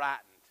countenance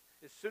brightened.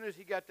 As soon as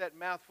he got that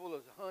mouthful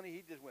of honey,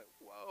 he just went,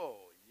 whoa,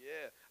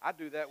 yeah. I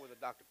do that with a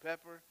Dr.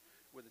 Pepper,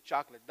 with a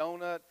chocolate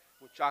donut,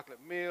 with chocolate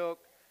milk,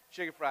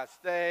 chicken fried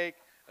steak,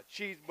 a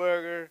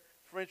cheeseburger,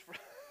 French fries.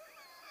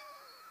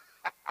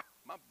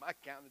 My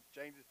countenance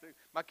changes too.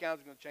 My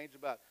countenance is going to change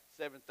about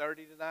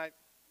 7:30 tonight.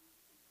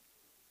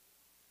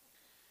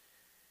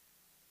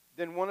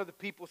 Then one of the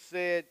people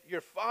said, your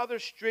father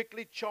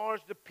strictly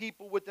charged the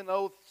people with an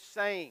oath,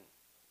 saying,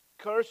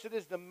 cursed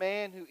is the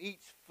man who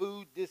eats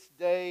food this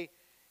day.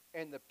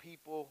 And the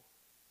people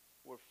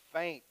were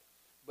faint.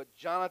 But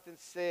Jonathan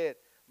said,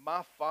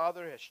 my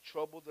father has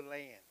troubled the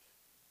land.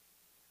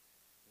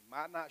 He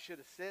might not should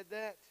have said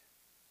that,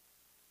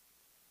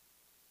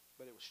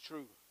 but it was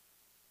true.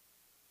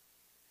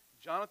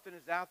 Jonathan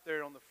is out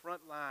there on the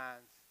front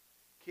lines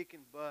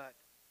kicking butt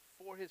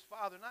for his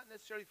father. Not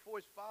necessarily for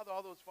his father,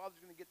 although his father's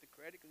going to get the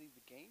credit because he's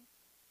the king.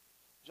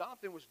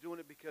 Jonathan was doing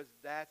it because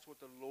that's what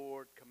the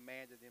Lord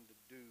commanded him to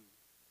do.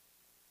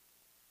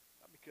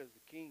 Not because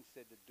the king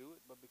said to do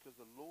it, but because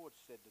the Lord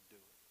said to do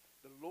it.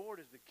 The Lord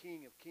is the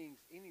King of kings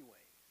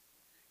anyway.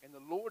 And the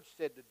Lord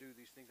said to do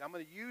these things. I'm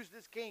going to use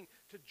this king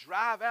to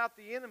drive out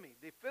the enemy,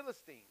 the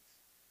Philistines.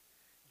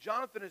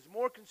 Jonathan is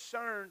more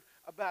concerned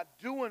about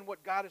doing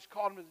what God has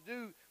called him to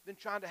do than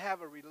trying to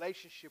have a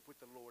relationship with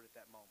the Lord at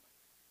that moment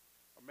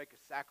or make a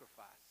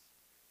sacrifice.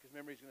 Because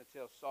remember, he's going to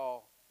tell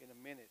Saul in a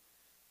minute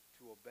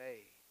to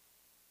obey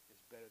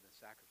is better than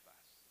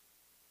sacrifice.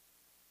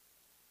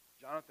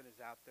 Jonathan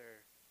is out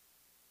there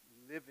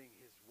living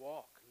his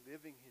walk,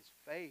 living his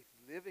faith,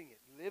 living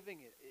it.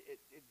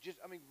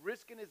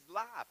 Risking his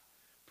life,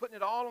 putting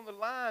it all on the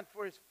line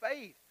for his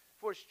faith,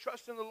 for his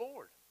trust in the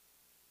Lord.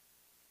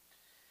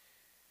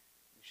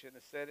 He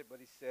shouldn't have said it, but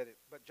he said it.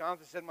 But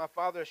Jonathan said, my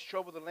father has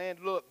troubled the land.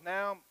 Look,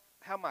 now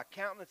how my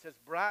countenance has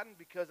brightened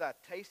because I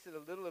tasted a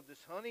little of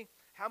this honey.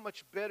 How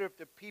much better if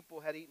the people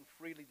had eaten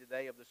freely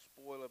today of the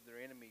spoil of their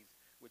enemies,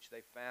 which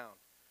they found.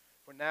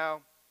 For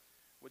now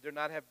would there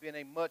not have been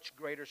a much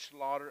greater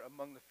slaughter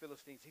among the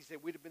Philistines. He said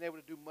we'd have been able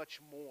to do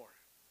much more.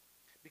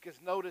 Because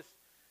notice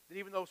that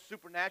even though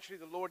supernaturally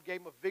the Lord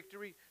gave them a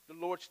victory, the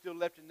Lord still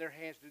left in their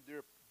hands to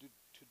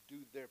do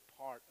their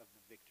part of the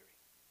victory.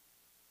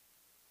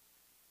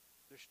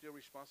 There's still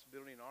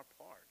responsibility in our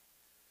part.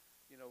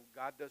 You know,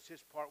 God does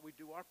his part, we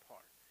do our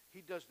part.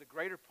 He does the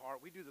greater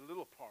part, we do the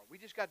little part. We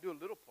just got to do a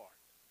little part.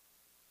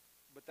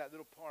 But that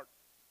little part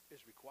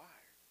is required.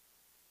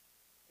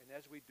 And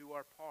as we do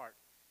our part,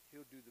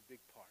 he'll do the big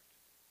part.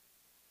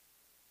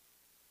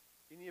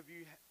 Any of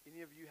you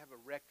have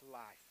a wrecked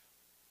life?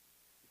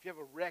 If you have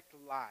a wrecked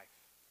life,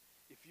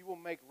 if you will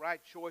make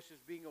right choices,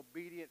 being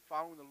obedient,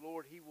 following the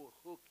Lord, he will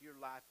hook your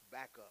life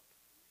back up.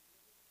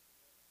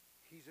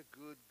 He's a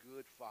good,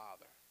 good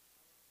father.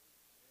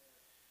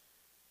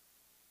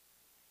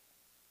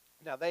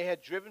 Now they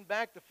had driven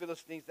back the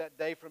Philistines that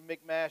day from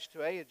Michmash to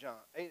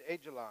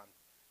Aijalon.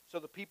 So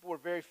the people were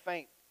very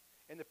faint.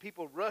 And the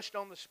people rushed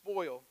on the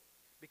spoil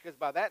because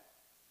by that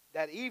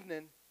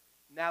evening,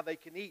 now they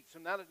can eat. So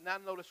now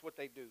notice what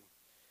they do.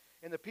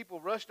 And the people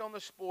rushed on the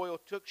spoil,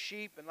 took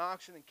sheep and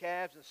oxen and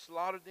calves and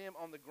slaughtered them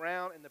on the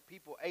ground, and the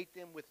people ate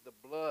them with the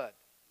blood.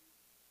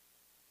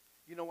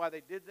 You know why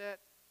they did that?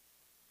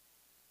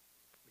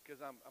 Because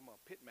I'm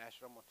a pit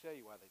master, I'm going to tell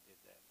you why they did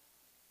that.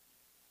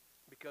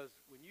 Because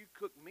when you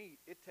cook meat,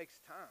 it takes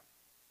time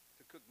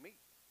to cook meat.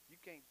 You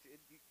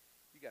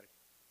got to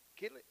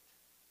kill it,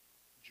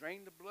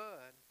 drain the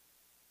blood,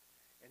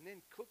 and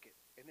then cook it,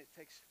 and it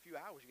takes a few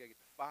hours. You got to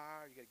get the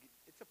fire.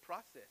 It's a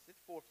process. It's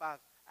 4 or 5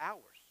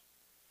 hours.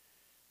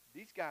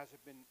 These guys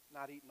have been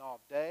not eating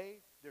all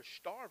day. They're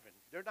starving.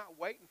 They're not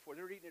waiting for it.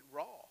 They're eating it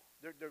raw.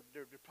 They're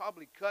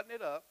probably cutting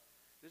it up.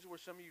 This is where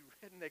some of you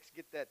rednecks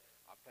get that.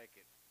 I'll take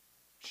it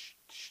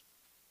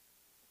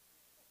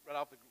right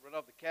off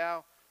the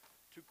cow,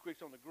 2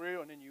 quicks on the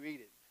grill, and then you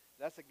eat it.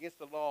 That's against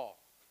the law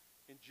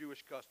in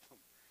Jewish custom.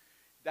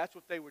 That's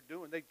what they were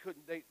doing. They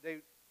couldn't.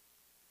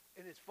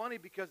 And it's funny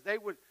because they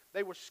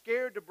were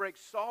scared to break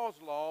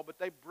Saul's law, but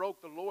they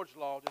broke the Lord's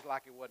law just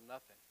like it wasn't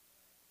nothing.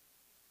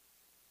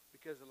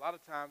 Because a lot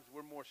of times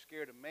we're more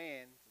scared of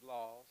man's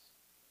laws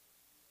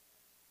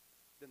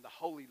than the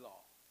holy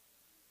law.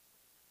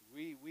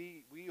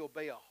 We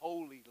obey a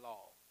holy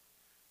law.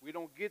 We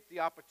don't get the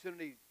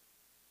opportunity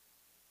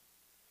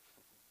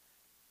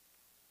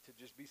to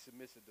just be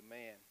submissive to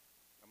man.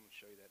 I'm going to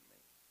show you that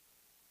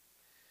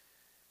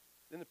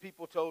in a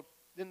minute.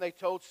 Then they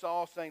told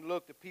Saul, saying,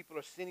 look, the people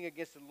are sinning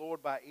against the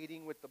Lord by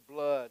eating with the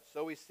blood.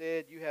 So he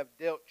said, you have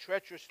dealt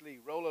treacherously.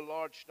 Roll a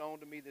large stone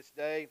to me this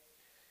day.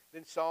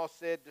 Then Saul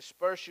said,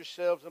 disperse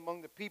yourselves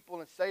among the people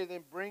and say to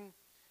them, bring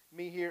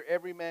me here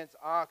every man's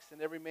ox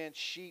and every man's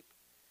sheep.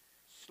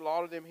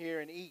 Slaughter them here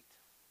and eat.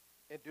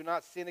 And do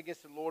not sin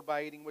against the Lord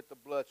by eating with the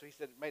blood. So he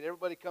said, made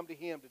everybody come to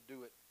him to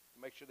do it,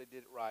 to make sure they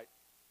did it right.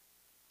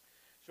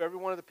 So every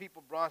one of the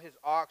people brought his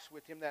ox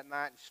with him that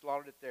night and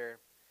slaughtered it there.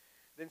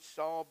 Then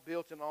Saul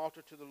built an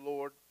altar to the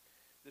Lord.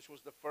 This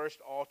was the first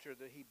altar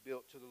that he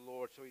built to the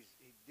Lord. So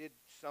he did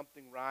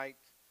something right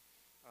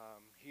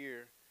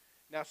here.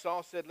 Now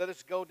Saul said, let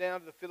us go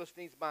down to the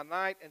Philistines by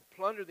night and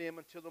plunder them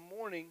until the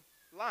morning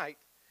light,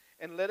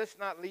 and let us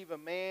not leave a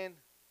man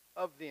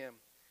of them.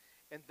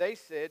 And they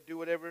said, do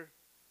whatever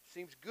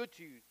seems good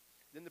to you.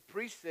 Then the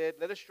priest said,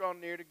 let us draw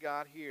near to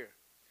God here.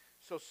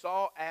 So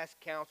Saul asked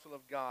counsel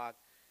of God.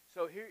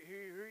 So here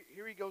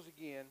he goes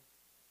again.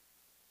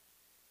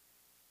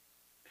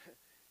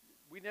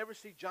 We never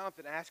see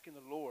Jonathan asking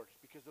the Lord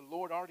because the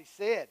Lord already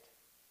said.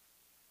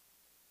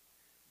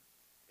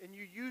 And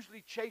you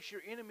usually chase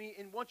your enemy,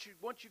 and once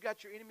you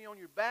got your enemy on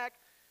your back,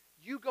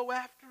 you go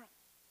after him.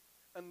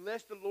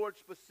 Unless the Lord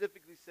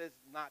specifically says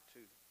not to.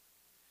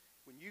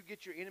 When you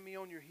get your enemy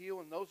on your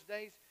heel in those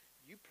days,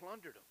 you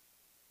plundered them.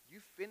 You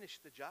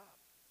finished the job.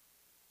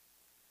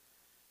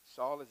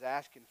 Saul is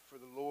asking for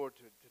the Lord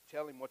to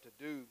tell him what to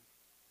do.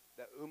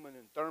 That Urim and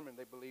Thummim,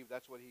 they believe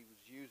that's what he was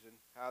using.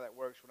 How that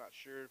works, we're not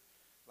sure.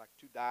 Like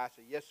 2 dice,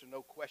 a yes or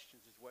no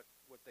questions is what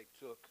they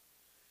took.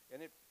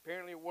 And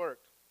apparently it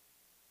worked.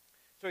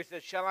 So he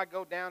says, shall I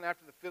go down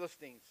after the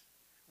Philistines?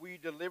 Will you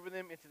deliver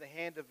them into the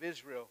hand of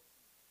Israel?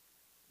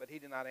 But he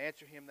did not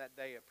answer him that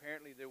day.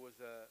 Apparently there was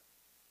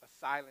a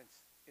silence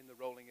in the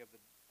rolling of the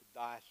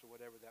dice or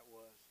whatever that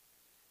was.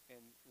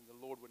 And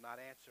the Lord would not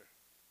answer.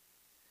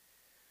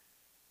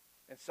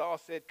 And Saul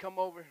said, come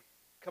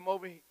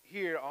over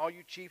here, all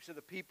you chiefs of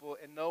the people,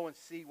 and know and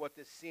see what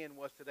this sin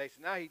was today.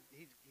 So now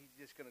he's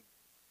just going to.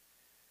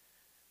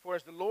 For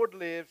as the Lord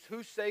lives,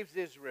 who saves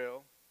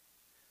Israel,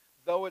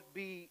 though it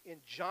be in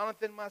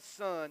Jonathan my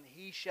son,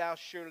 he shall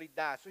surely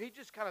die. So he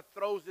just kind of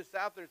throws this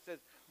out there and says,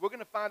 we're going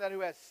to find out who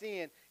has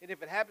sin, and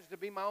if it happens to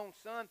be my own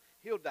son,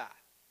 he'll die.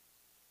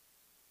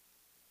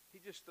 He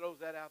just throws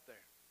that out there.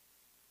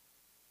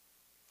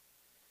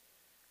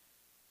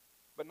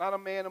 But not a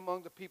man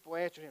among the people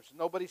answered him, so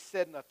nobody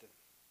said nothing.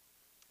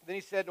 Then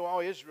he said to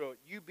all Israel,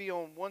 you be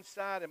on one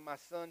side, and my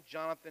son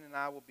Jonathan and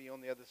I will be on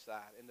the other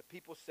side. And the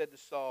people said to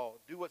Saul,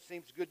 do what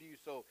seems good to you.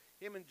 So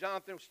him and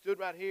Jonathan stood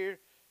right here.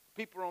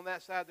 People are on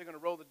that side. They're going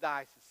to roll the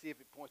dice and see if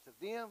it points to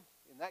them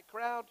in that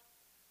crowd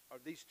or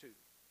these two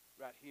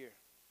right here.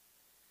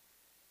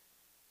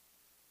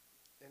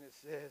 And it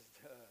says,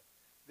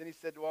 then he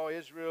said to all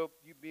Israel,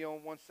 you be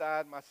on one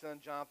side, my son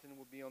Jonathan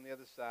will be on the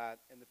other side.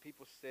 And the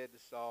people said to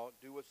Saul,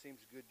 do what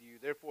seems good to you.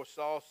 Therefore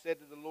Saul said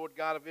to the Lord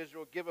God of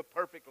Israel, give a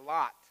perfect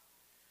lot.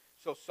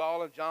 So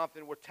Saul and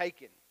Jonathan were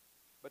taken,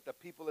 but the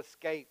people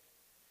escaped.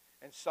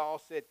 And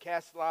Saul said,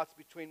 cast lots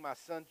between my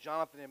son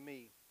Jonathan and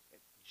me.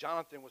 And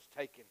Jonathan was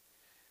taken.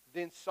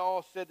 Then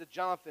Saul said to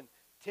Jonathan,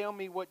 tell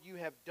me what you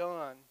have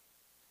done.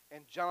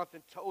 And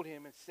Jonathan told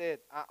him and said,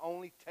 I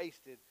only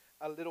tasted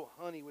a little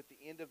honey with the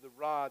end of the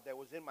rod that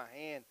was in my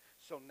hand,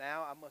 so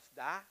now I must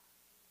die?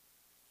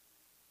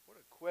 What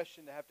a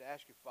question to have to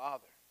ask your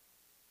father.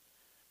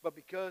 But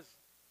because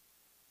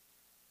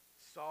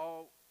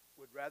Saul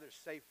would rather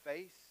save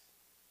face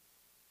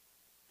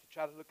to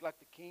try to look like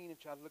the king and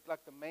try to look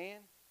like the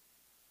man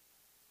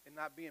and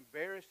not be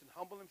embarrassed and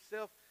humble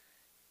himself,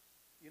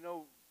 you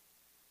know,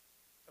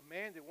 a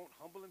man that won't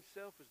humble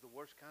himself is the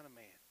worst kind of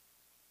man.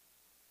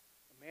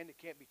 A man that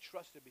can't be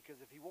trusted,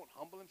 because if he won't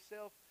humble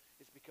himself,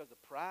 it's because of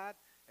pride,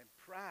 and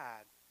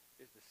pride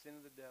is the sin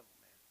of the devil,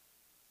 man.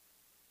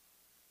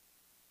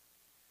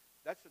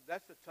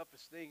 That's the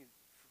toughest thing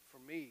for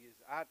me is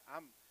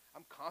I'm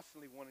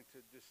constantly wanting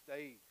to just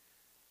stay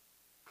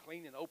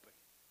clean and open.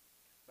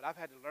 But I've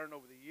had to learn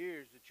over the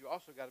years that you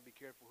also got to be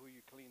careful who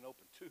you clean and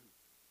open to,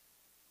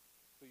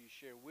 who you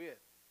share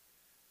with.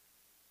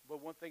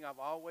 But one thing I've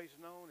always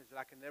known is that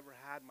I can never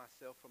hide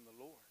myself from the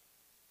Lord.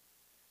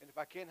 And if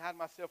I can't hide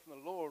myself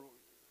from the Lord,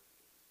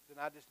 then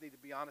I just need to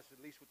be honest,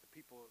 at least with the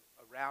people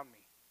around me.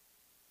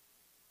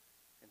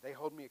 And they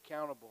hold me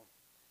accountable.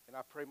 And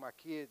I pray my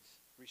kids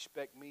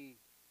respect me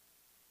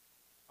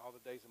all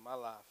the days of my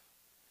life.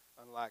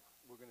 Unlike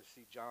we're going to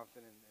see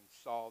Jonathan and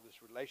Saul,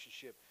 this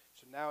relationship.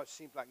 So now it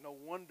seems like no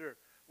wonder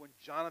when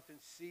Jonathan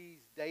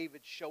sees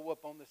David show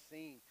up on the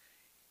scene.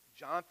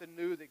 Jonathan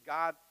knew that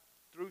God,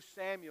 through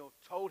Samuel,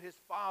 told his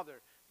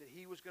father that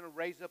he was going to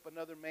raise up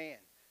another man.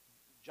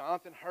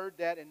 Jonathan heard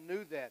that and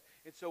knew that.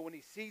 And so when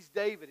he sees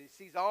David, he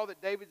sees all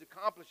that David's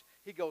accomplished,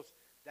 he goes,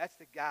 that's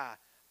the guy.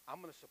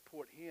 I'm going to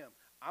support him.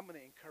 I'm going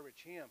to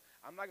encourage him.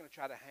 I'm not going to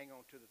try to hang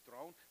on to the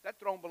throne. That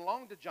throne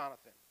belonged to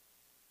Jonathan.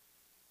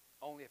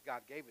 Only if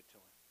God gave it to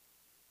him.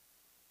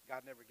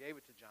 God never gave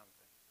it to Jonathan.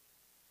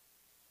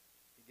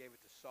 He gave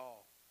it to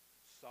Saul.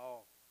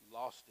 Saul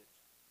lost it.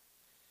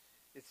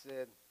 It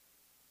said,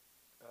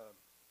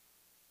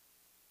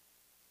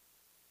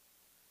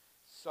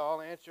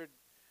 Saul answered,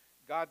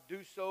 God,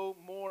 do so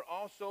more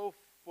also,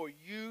 for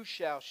you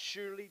shall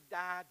surely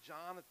die,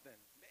 Jonathan.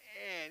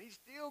 Man, he's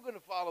still going to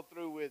follow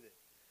through with it.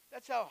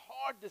 That's how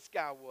hard this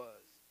guy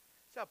was.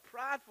 That's how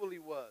prideful he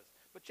was.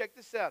 But check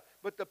this out.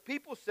 But the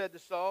people said to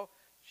Saul,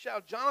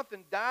 shall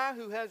Jonathan die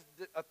who has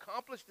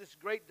accomplished this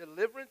great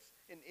deliverance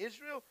in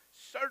Israel?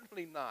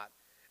 Certainly not.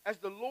 As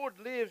the Lord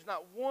lives,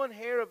 not one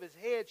hair of his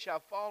head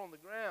shall fall to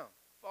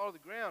the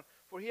ground,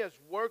 for he has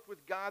worked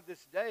with God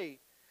this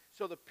day.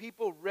 So the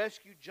people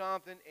rescued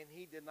Jonathan, and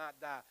he did not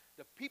die.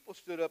 The people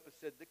stood up and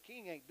said, the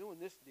king ain't doing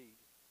this deed.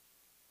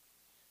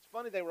 It's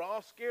funny, they were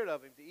all scared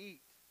of him to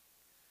eat.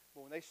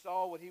 But when they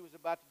saw what he was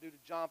about to do to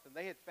Jonathan,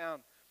 they had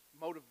found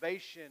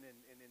motivation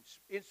and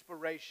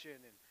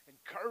inspiration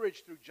and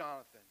courage through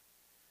Jonathan.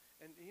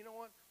 And you know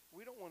what?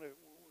 We don't want to.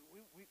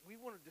 We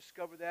want to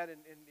discover that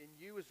in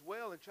you as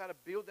well, and try to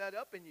build that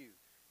up in you.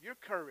 Your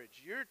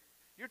courage, your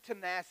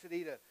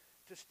tenacity to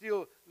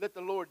still let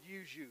the Lord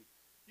use you.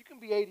 You can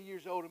be 80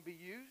 years old and be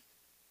used.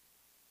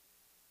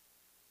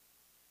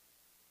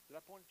 Did I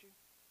point at you?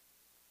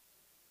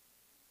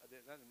 I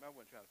didn't. I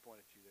wasn't trying to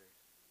point at you there,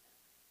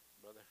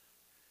 brother.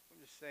 I'm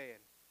just saying.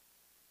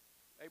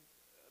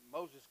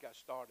 Moses got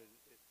started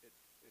at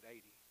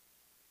 80.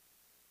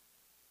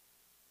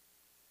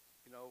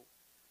 You know,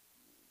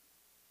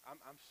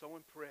 I'm so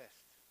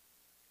impressed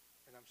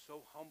and I'm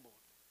so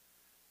humbled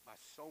by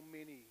so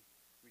many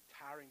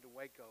retiring to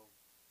Waco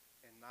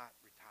and not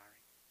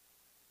retiring.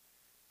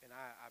 And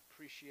I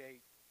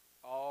appreciate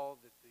all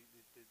that you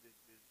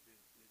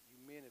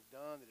men have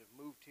done that have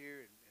moved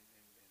here. And I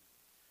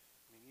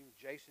mean, even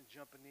Jason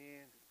jumping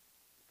in,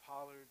 the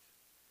Pollards.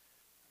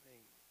 I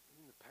mean,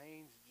 even the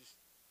Paynes, just,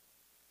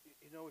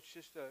 you know, it's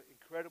just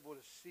incredible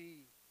to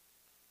see.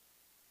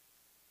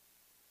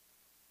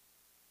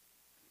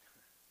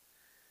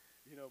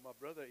 You know, my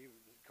brother,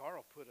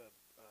 Carl, put a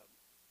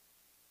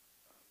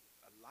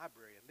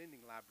library, a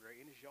lending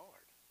library in his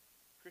yard.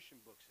 Christian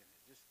books in it.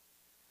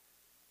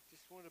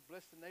 Just wanted to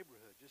bless the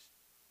neighborhood. Just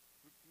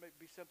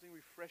be something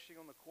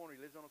refreshing on the corner. He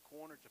lives on a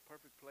corner. It's a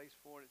perfect place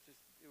for it.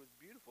 It was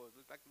beautiful. It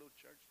looked like a little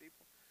church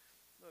steeple.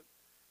 Look,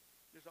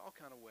 there's all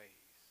kind of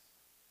ways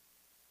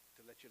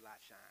to let your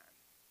light shine.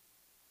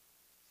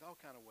 There's all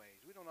kind of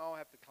ways. We don't all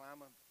have to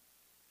scale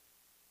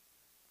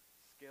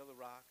the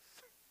rocks,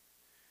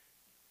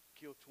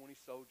 kill 20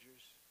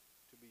 soldiers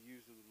to be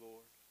used of the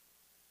Lord.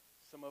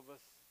 Some of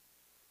us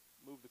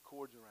move the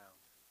cords around,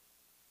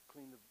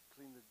 clean the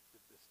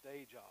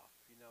stage off,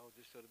 you know,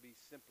 just so to be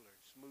simpler,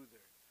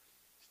 smoother,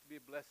 just to be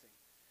a blessing.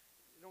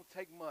 It don't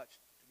take much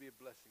to be a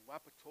blessing.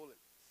 Wipe a toilet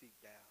seat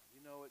down.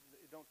 You know,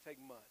 it don't take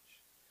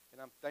much.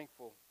 And I'm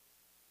thankful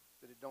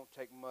that it don't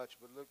take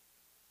much. But look,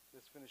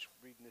 let's finish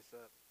reading this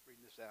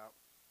out.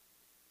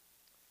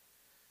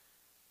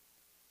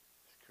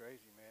 It's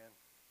crazy, man.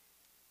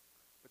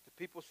 But the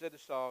people said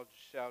to Saul,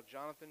 shall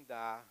Jonathan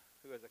die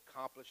who has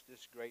accomplished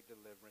this great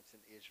deliverance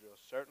in Israel?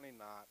 Certainly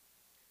not.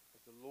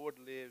 As the Lord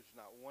lives,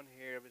 not one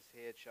hair of his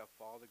head shall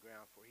fall to the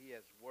ground, for he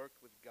has worked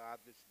with God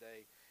this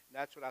day. And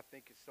that's what I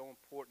think is so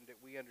important,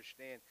 that we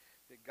understand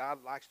that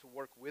God likes to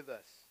work with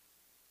us.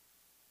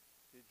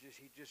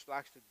 He just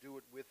likes to do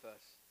it with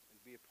us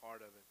and be a part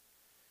of it.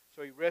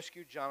 So he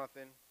rescued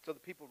Jonathan. So the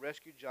people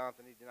rescued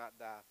Jonathan. He did not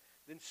die.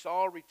 Then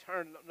Saul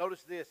returned.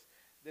 Notice this.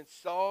 Then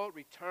Saul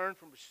returned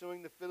from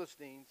pursuing the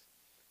Philistines.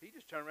 He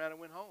just turned around and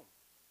went home.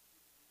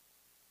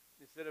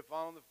 Instead of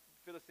following the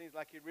Philistines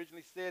like he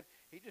originally said,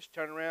 he just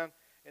turned around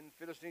and the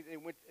Philistines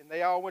and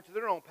they all went to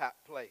their own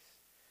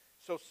place.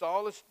 So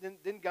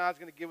then God's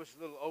going to give us a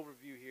little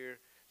overview here.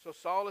 So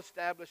Saul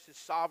established his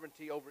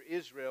sovereignty over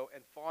Israel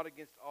and fought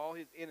against all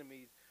his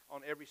enemies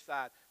on every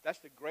side. That's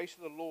the grace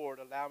of the Lord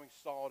allowing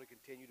Saul to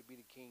continue to be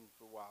the king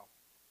for a while.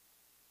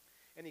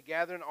 And he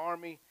gathered an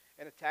army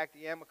and attacked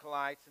the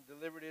Amalekites and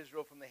delivered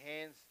Israel from the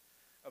hands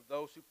of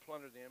those who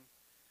plundered them.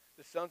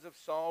 The sons of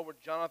Saul were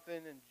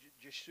Jonathan and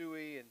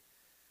Jeshua and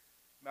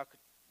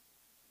Mephibosheth.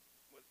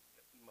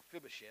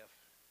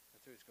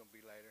 That's who it's going to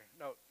be later.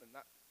 No,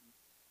 not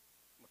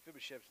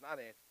Mephibosheth's not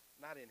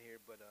not in here,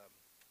 but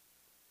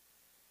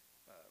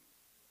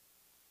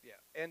yeah.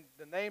 And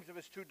the names of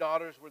his two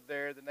daughters were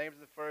there. The names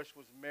of the first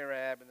was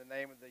Merab, and the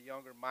name of the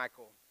younger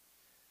Michael.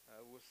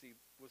 We'll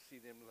see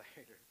them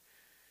later.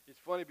 It's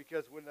funny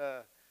because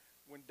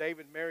when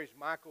David marries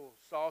Michael,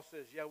 Saul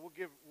says, "Yeah,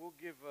 we'll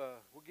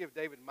give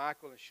David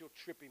Michael, and she'll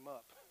trip him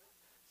up."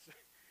 So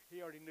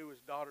he already knew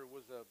his daughter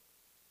was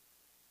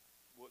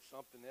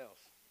something else.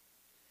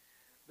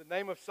 The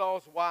name of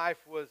Saul's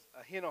wife was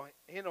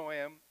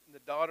Ahinoam, the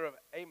daughter of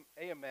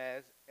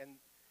Ahimaaz, and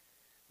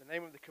the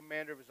name of the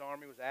commander of his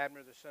army was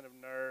Abner, the son of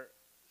Ner,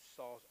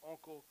 Saul's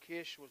uncle.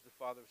 Kish was the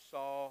father of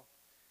Saul,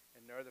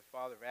 and Ner, the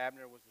father of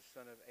Abner, was the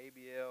son of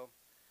Abiel.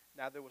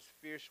 Now there was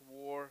fierce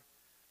war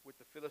with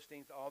the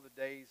Philistines all the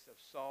days of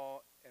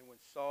Saul, and when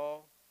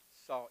Saul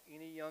saw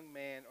any young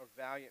man or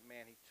valiant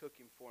man, he took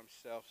him for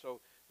himself.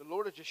 So the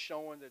Lord is just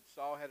showing that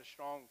Saul had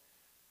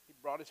he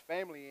brought his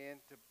family in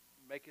to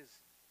make his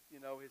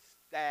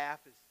staff,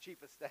 his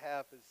chief of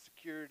staff, his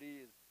security,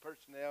 his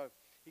personnel.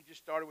 He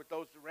just started with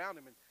those around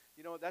him. And,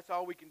 that's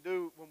all we can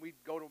do when we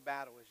go to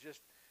battle is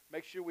just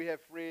make sure we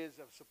have friends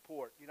of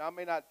support. I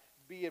may not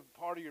be a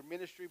part of your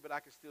ministry, but I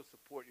can still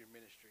support your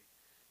ministry.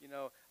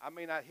 I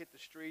may not hit the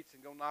streets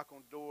and go knock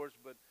on doors,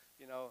 but,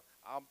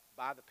 I'll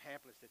buy the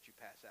pamphlets that you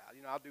pass out.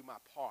 I'll do my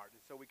part.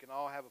 And so we can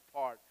all have a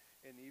part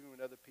in even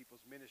in other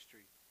people's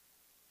ministry.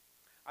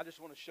 I just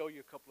want to show you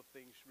a couple of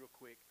things real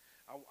quick.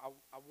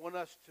 I want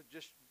us to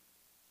just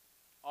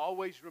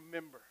always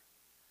remember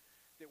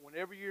that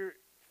whenever you're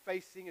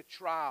facing a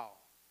trial,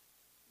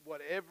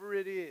 whatever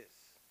it is,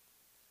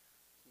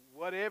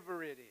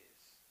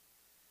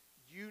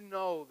 you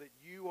know that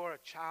you are a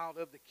child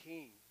of the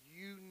King.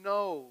 You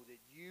know that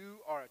you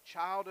are a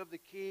child of the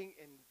King,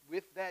 and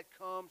with that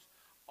comes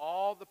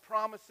all the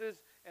promises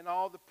and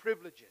all the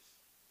privileges.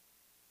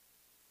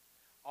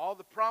 All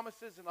the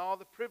promises and all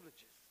the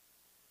privileges.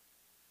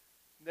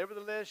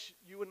 Nevertheless,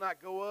 you would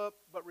not go up,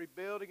 but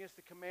rebelled against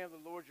the command of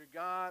the Lord your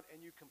God,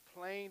 and you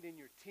complained in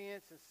your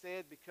tents and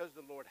said, because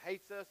the Lord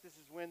hates us. This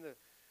is when the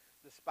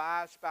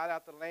spies spied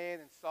out the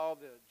land and saw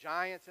the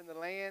giants in the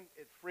land.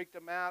 It freaked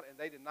them out, and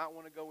they did not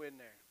want to go in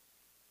there.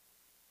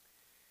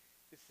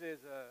 It says,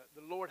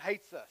 the Lord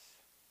hates us.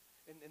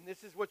 And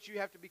this is what you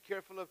have to be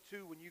careful of,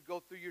 too, when you go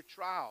through your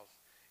trials,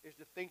 is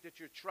to think that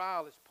your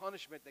trial is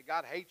punishment, that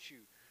God hates you.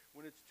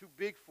 When it's too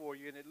big for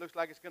you and it looks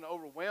like it's going to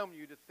overwhelm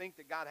you, to think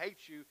that God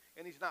hates you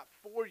and he's not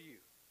for you.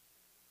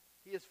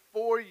 He is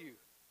for you.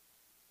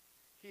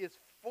 He is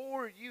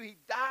for you. He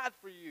died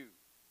for you.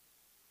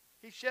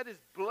 He shed his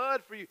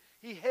blood for you.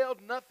 He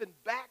held nothing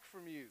back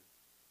from you.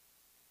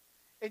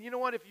 And you know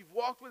what? If you've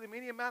walked with him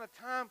any amount of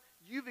time,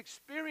 you've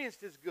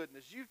experienced his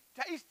goodness. You've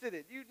tasted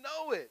it. You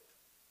know it.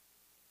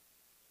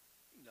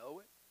 You know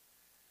it.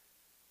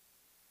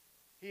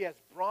 He has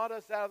brought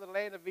us out of the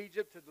land of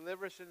Egypt to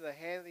deliver us into the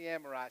hand of the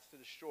Amorites to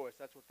destroy us.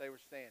 That's what they were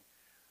saying.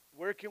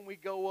 Where can we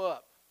go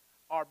up?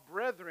 Our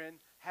brethren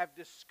have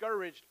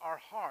discouraged our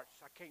hearts.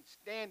 I can't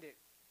stand it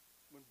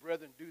when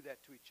brethren do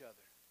that to each other.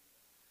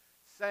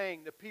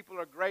 Saying the people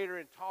are greater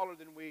and taller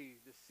than we.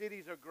 The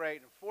cities are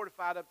great and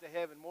fortified up to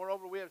heaven.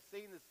 Moreover, we have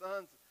seen the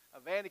sons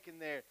of Anakim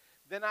there.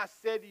 Then I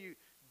said to you,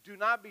 do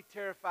not be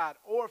terrified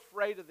or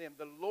afraid of them.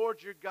 The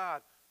Lord your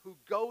God, who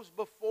goes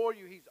before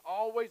you. He's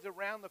always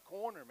around the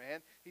corner,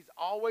 man. He's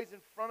always in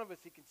front of us.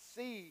 He can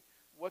see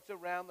what's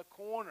around the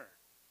corner.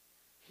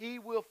 He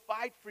will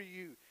fight for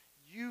you.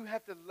 You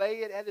have to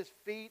lay it at his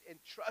feet and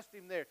trust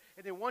him there.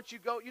 And then once you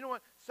go, you know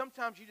what?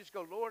 Sometimes you just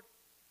go, Lord,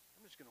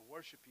 I'm just going to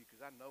worship you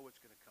because I know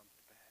it's going to come to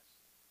pass.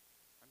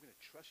 I'm going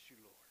to trust you,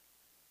 Lord.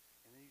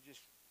 And then you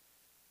just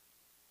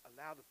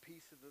allow the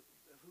peace of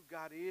who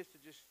God is to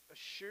just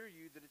assure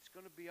you that it's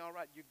going to be all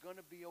right. You're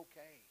going to be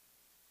okay.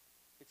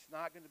 It's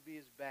not going to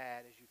be as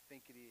bad as you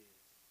think it is.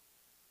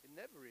 It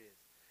never is,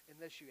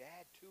 unless you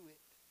add to it.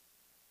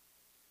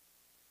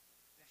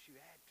 Unless you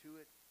add to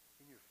it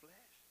in your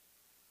flesh.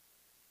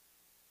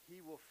 He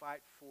will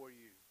fight for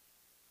you.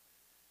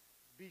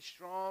 Be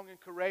strong and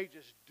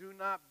courageous. Do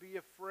not be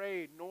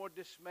afraid nor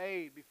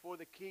dismayed before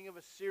the king of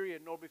Assyria,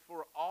 nor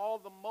before all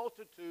the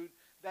multitude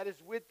that is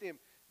with him.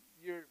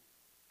 Your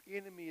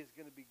enemy is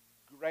going to be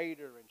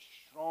greater and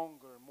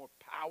stronger and more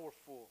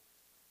powerful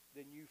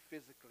than you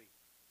physically.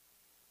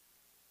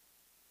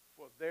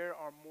 For there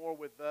are more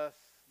with us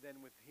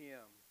than with him.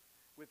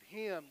 With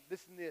him,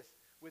 listen to this,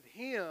 with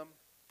him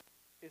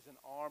is an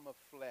arm of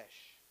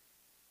flesh.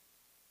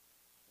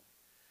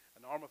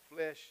 An arm of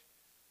flesh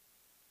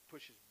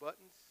pushes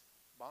buttons,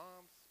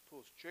 bombs,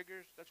 pulls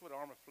triggers. That's what an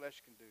arm of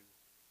flesh can do.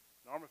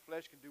 An arm of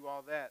flesh can do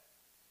all that.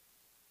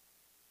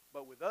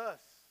 But with us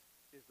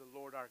is the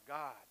Lord our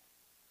God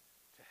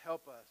to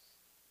help us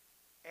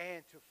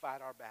and to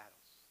fight our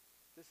battles.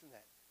 Listen to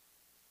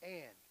that.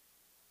 And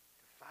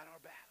to fight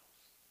our battles.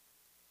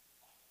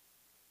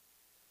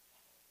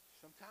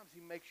 Sometimes he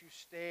makes you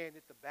stand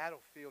at the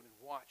battlefield and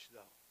watch,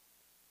 though.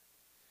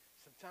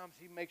 Sometimes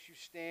he makes you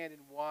stand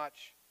and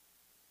watch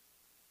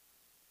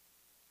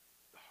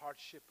the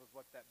hardship of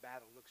what that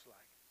battle looks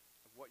like,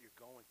 of what you're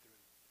going through.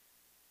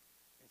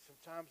 And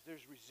sometimes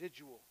there's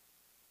residual.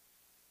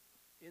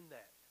 in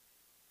that.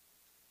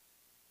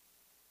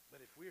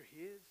 But if we're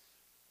His,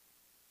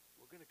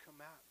 we're going to come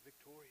out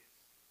victorious.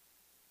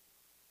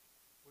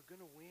 We're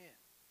going to win.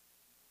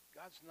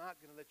 God's not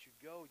going to let you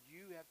go.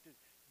 You have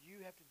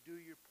to do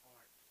your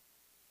part.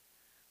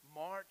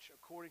 March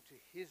according to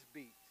His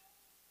beat.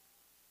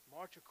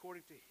 March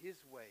according to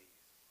His ways.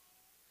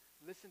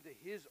 Listen to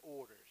His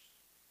orders.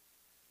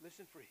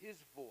 Listen for His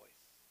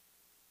voice.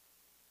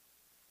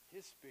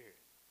 His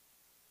Spirit.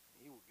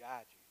 He will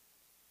guide you.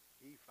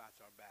 He fights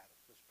our battles.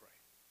 Let's pray.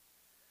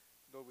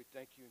 Lord, we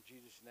thank you in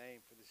Jesus'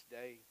 name for this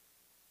day.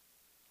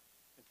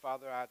 And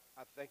Father, I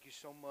thank you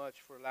so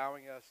much for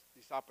allowing us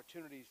these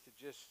opportunities to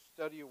just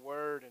study your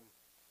word. And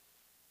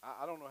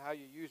I don't know how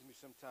you use me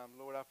sometimes,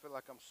 Lord. I feel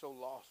like I'm so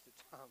lost at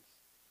times.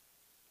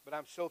 But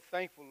I'm so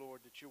thankful,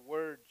 Lord, that your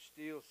word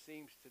still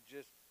seems to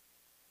just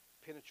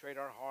penetrate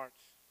our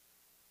hearts.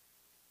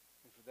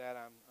 And for that,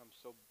 I'm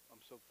so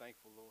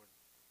thankful, Lord.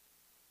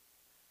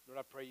 Lord,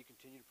 I pray you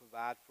continue to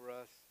provide for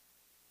us.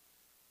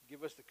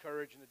 Give us the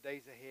courage in the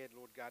days ahead,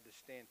 Lord God, to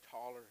stand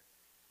taller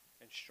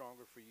and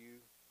stronger for you.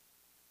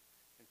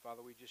 And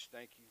Father, we just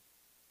thank you.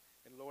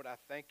 And Lord, I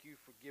thank you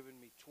for giving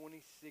me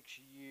 26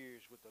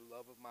 years with the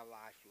love of my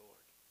life,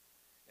 Lord.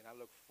 And I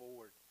look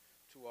forward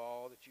to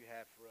all that you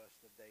have for us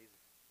in the days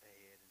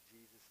ahead. In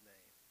Jesus'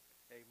 name,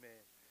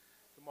 amen.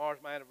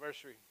 Tomorrow's my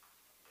anniversary.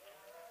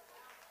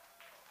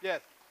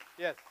 Yes,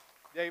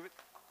 David.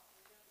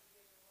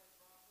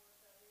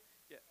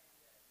 Yeah.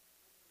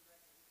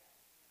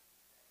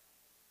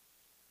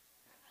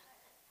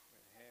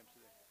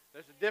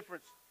 There's a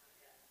difference.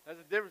 There's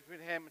a difference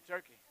between ham and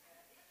turkey.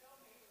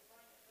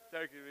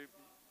 Turkey.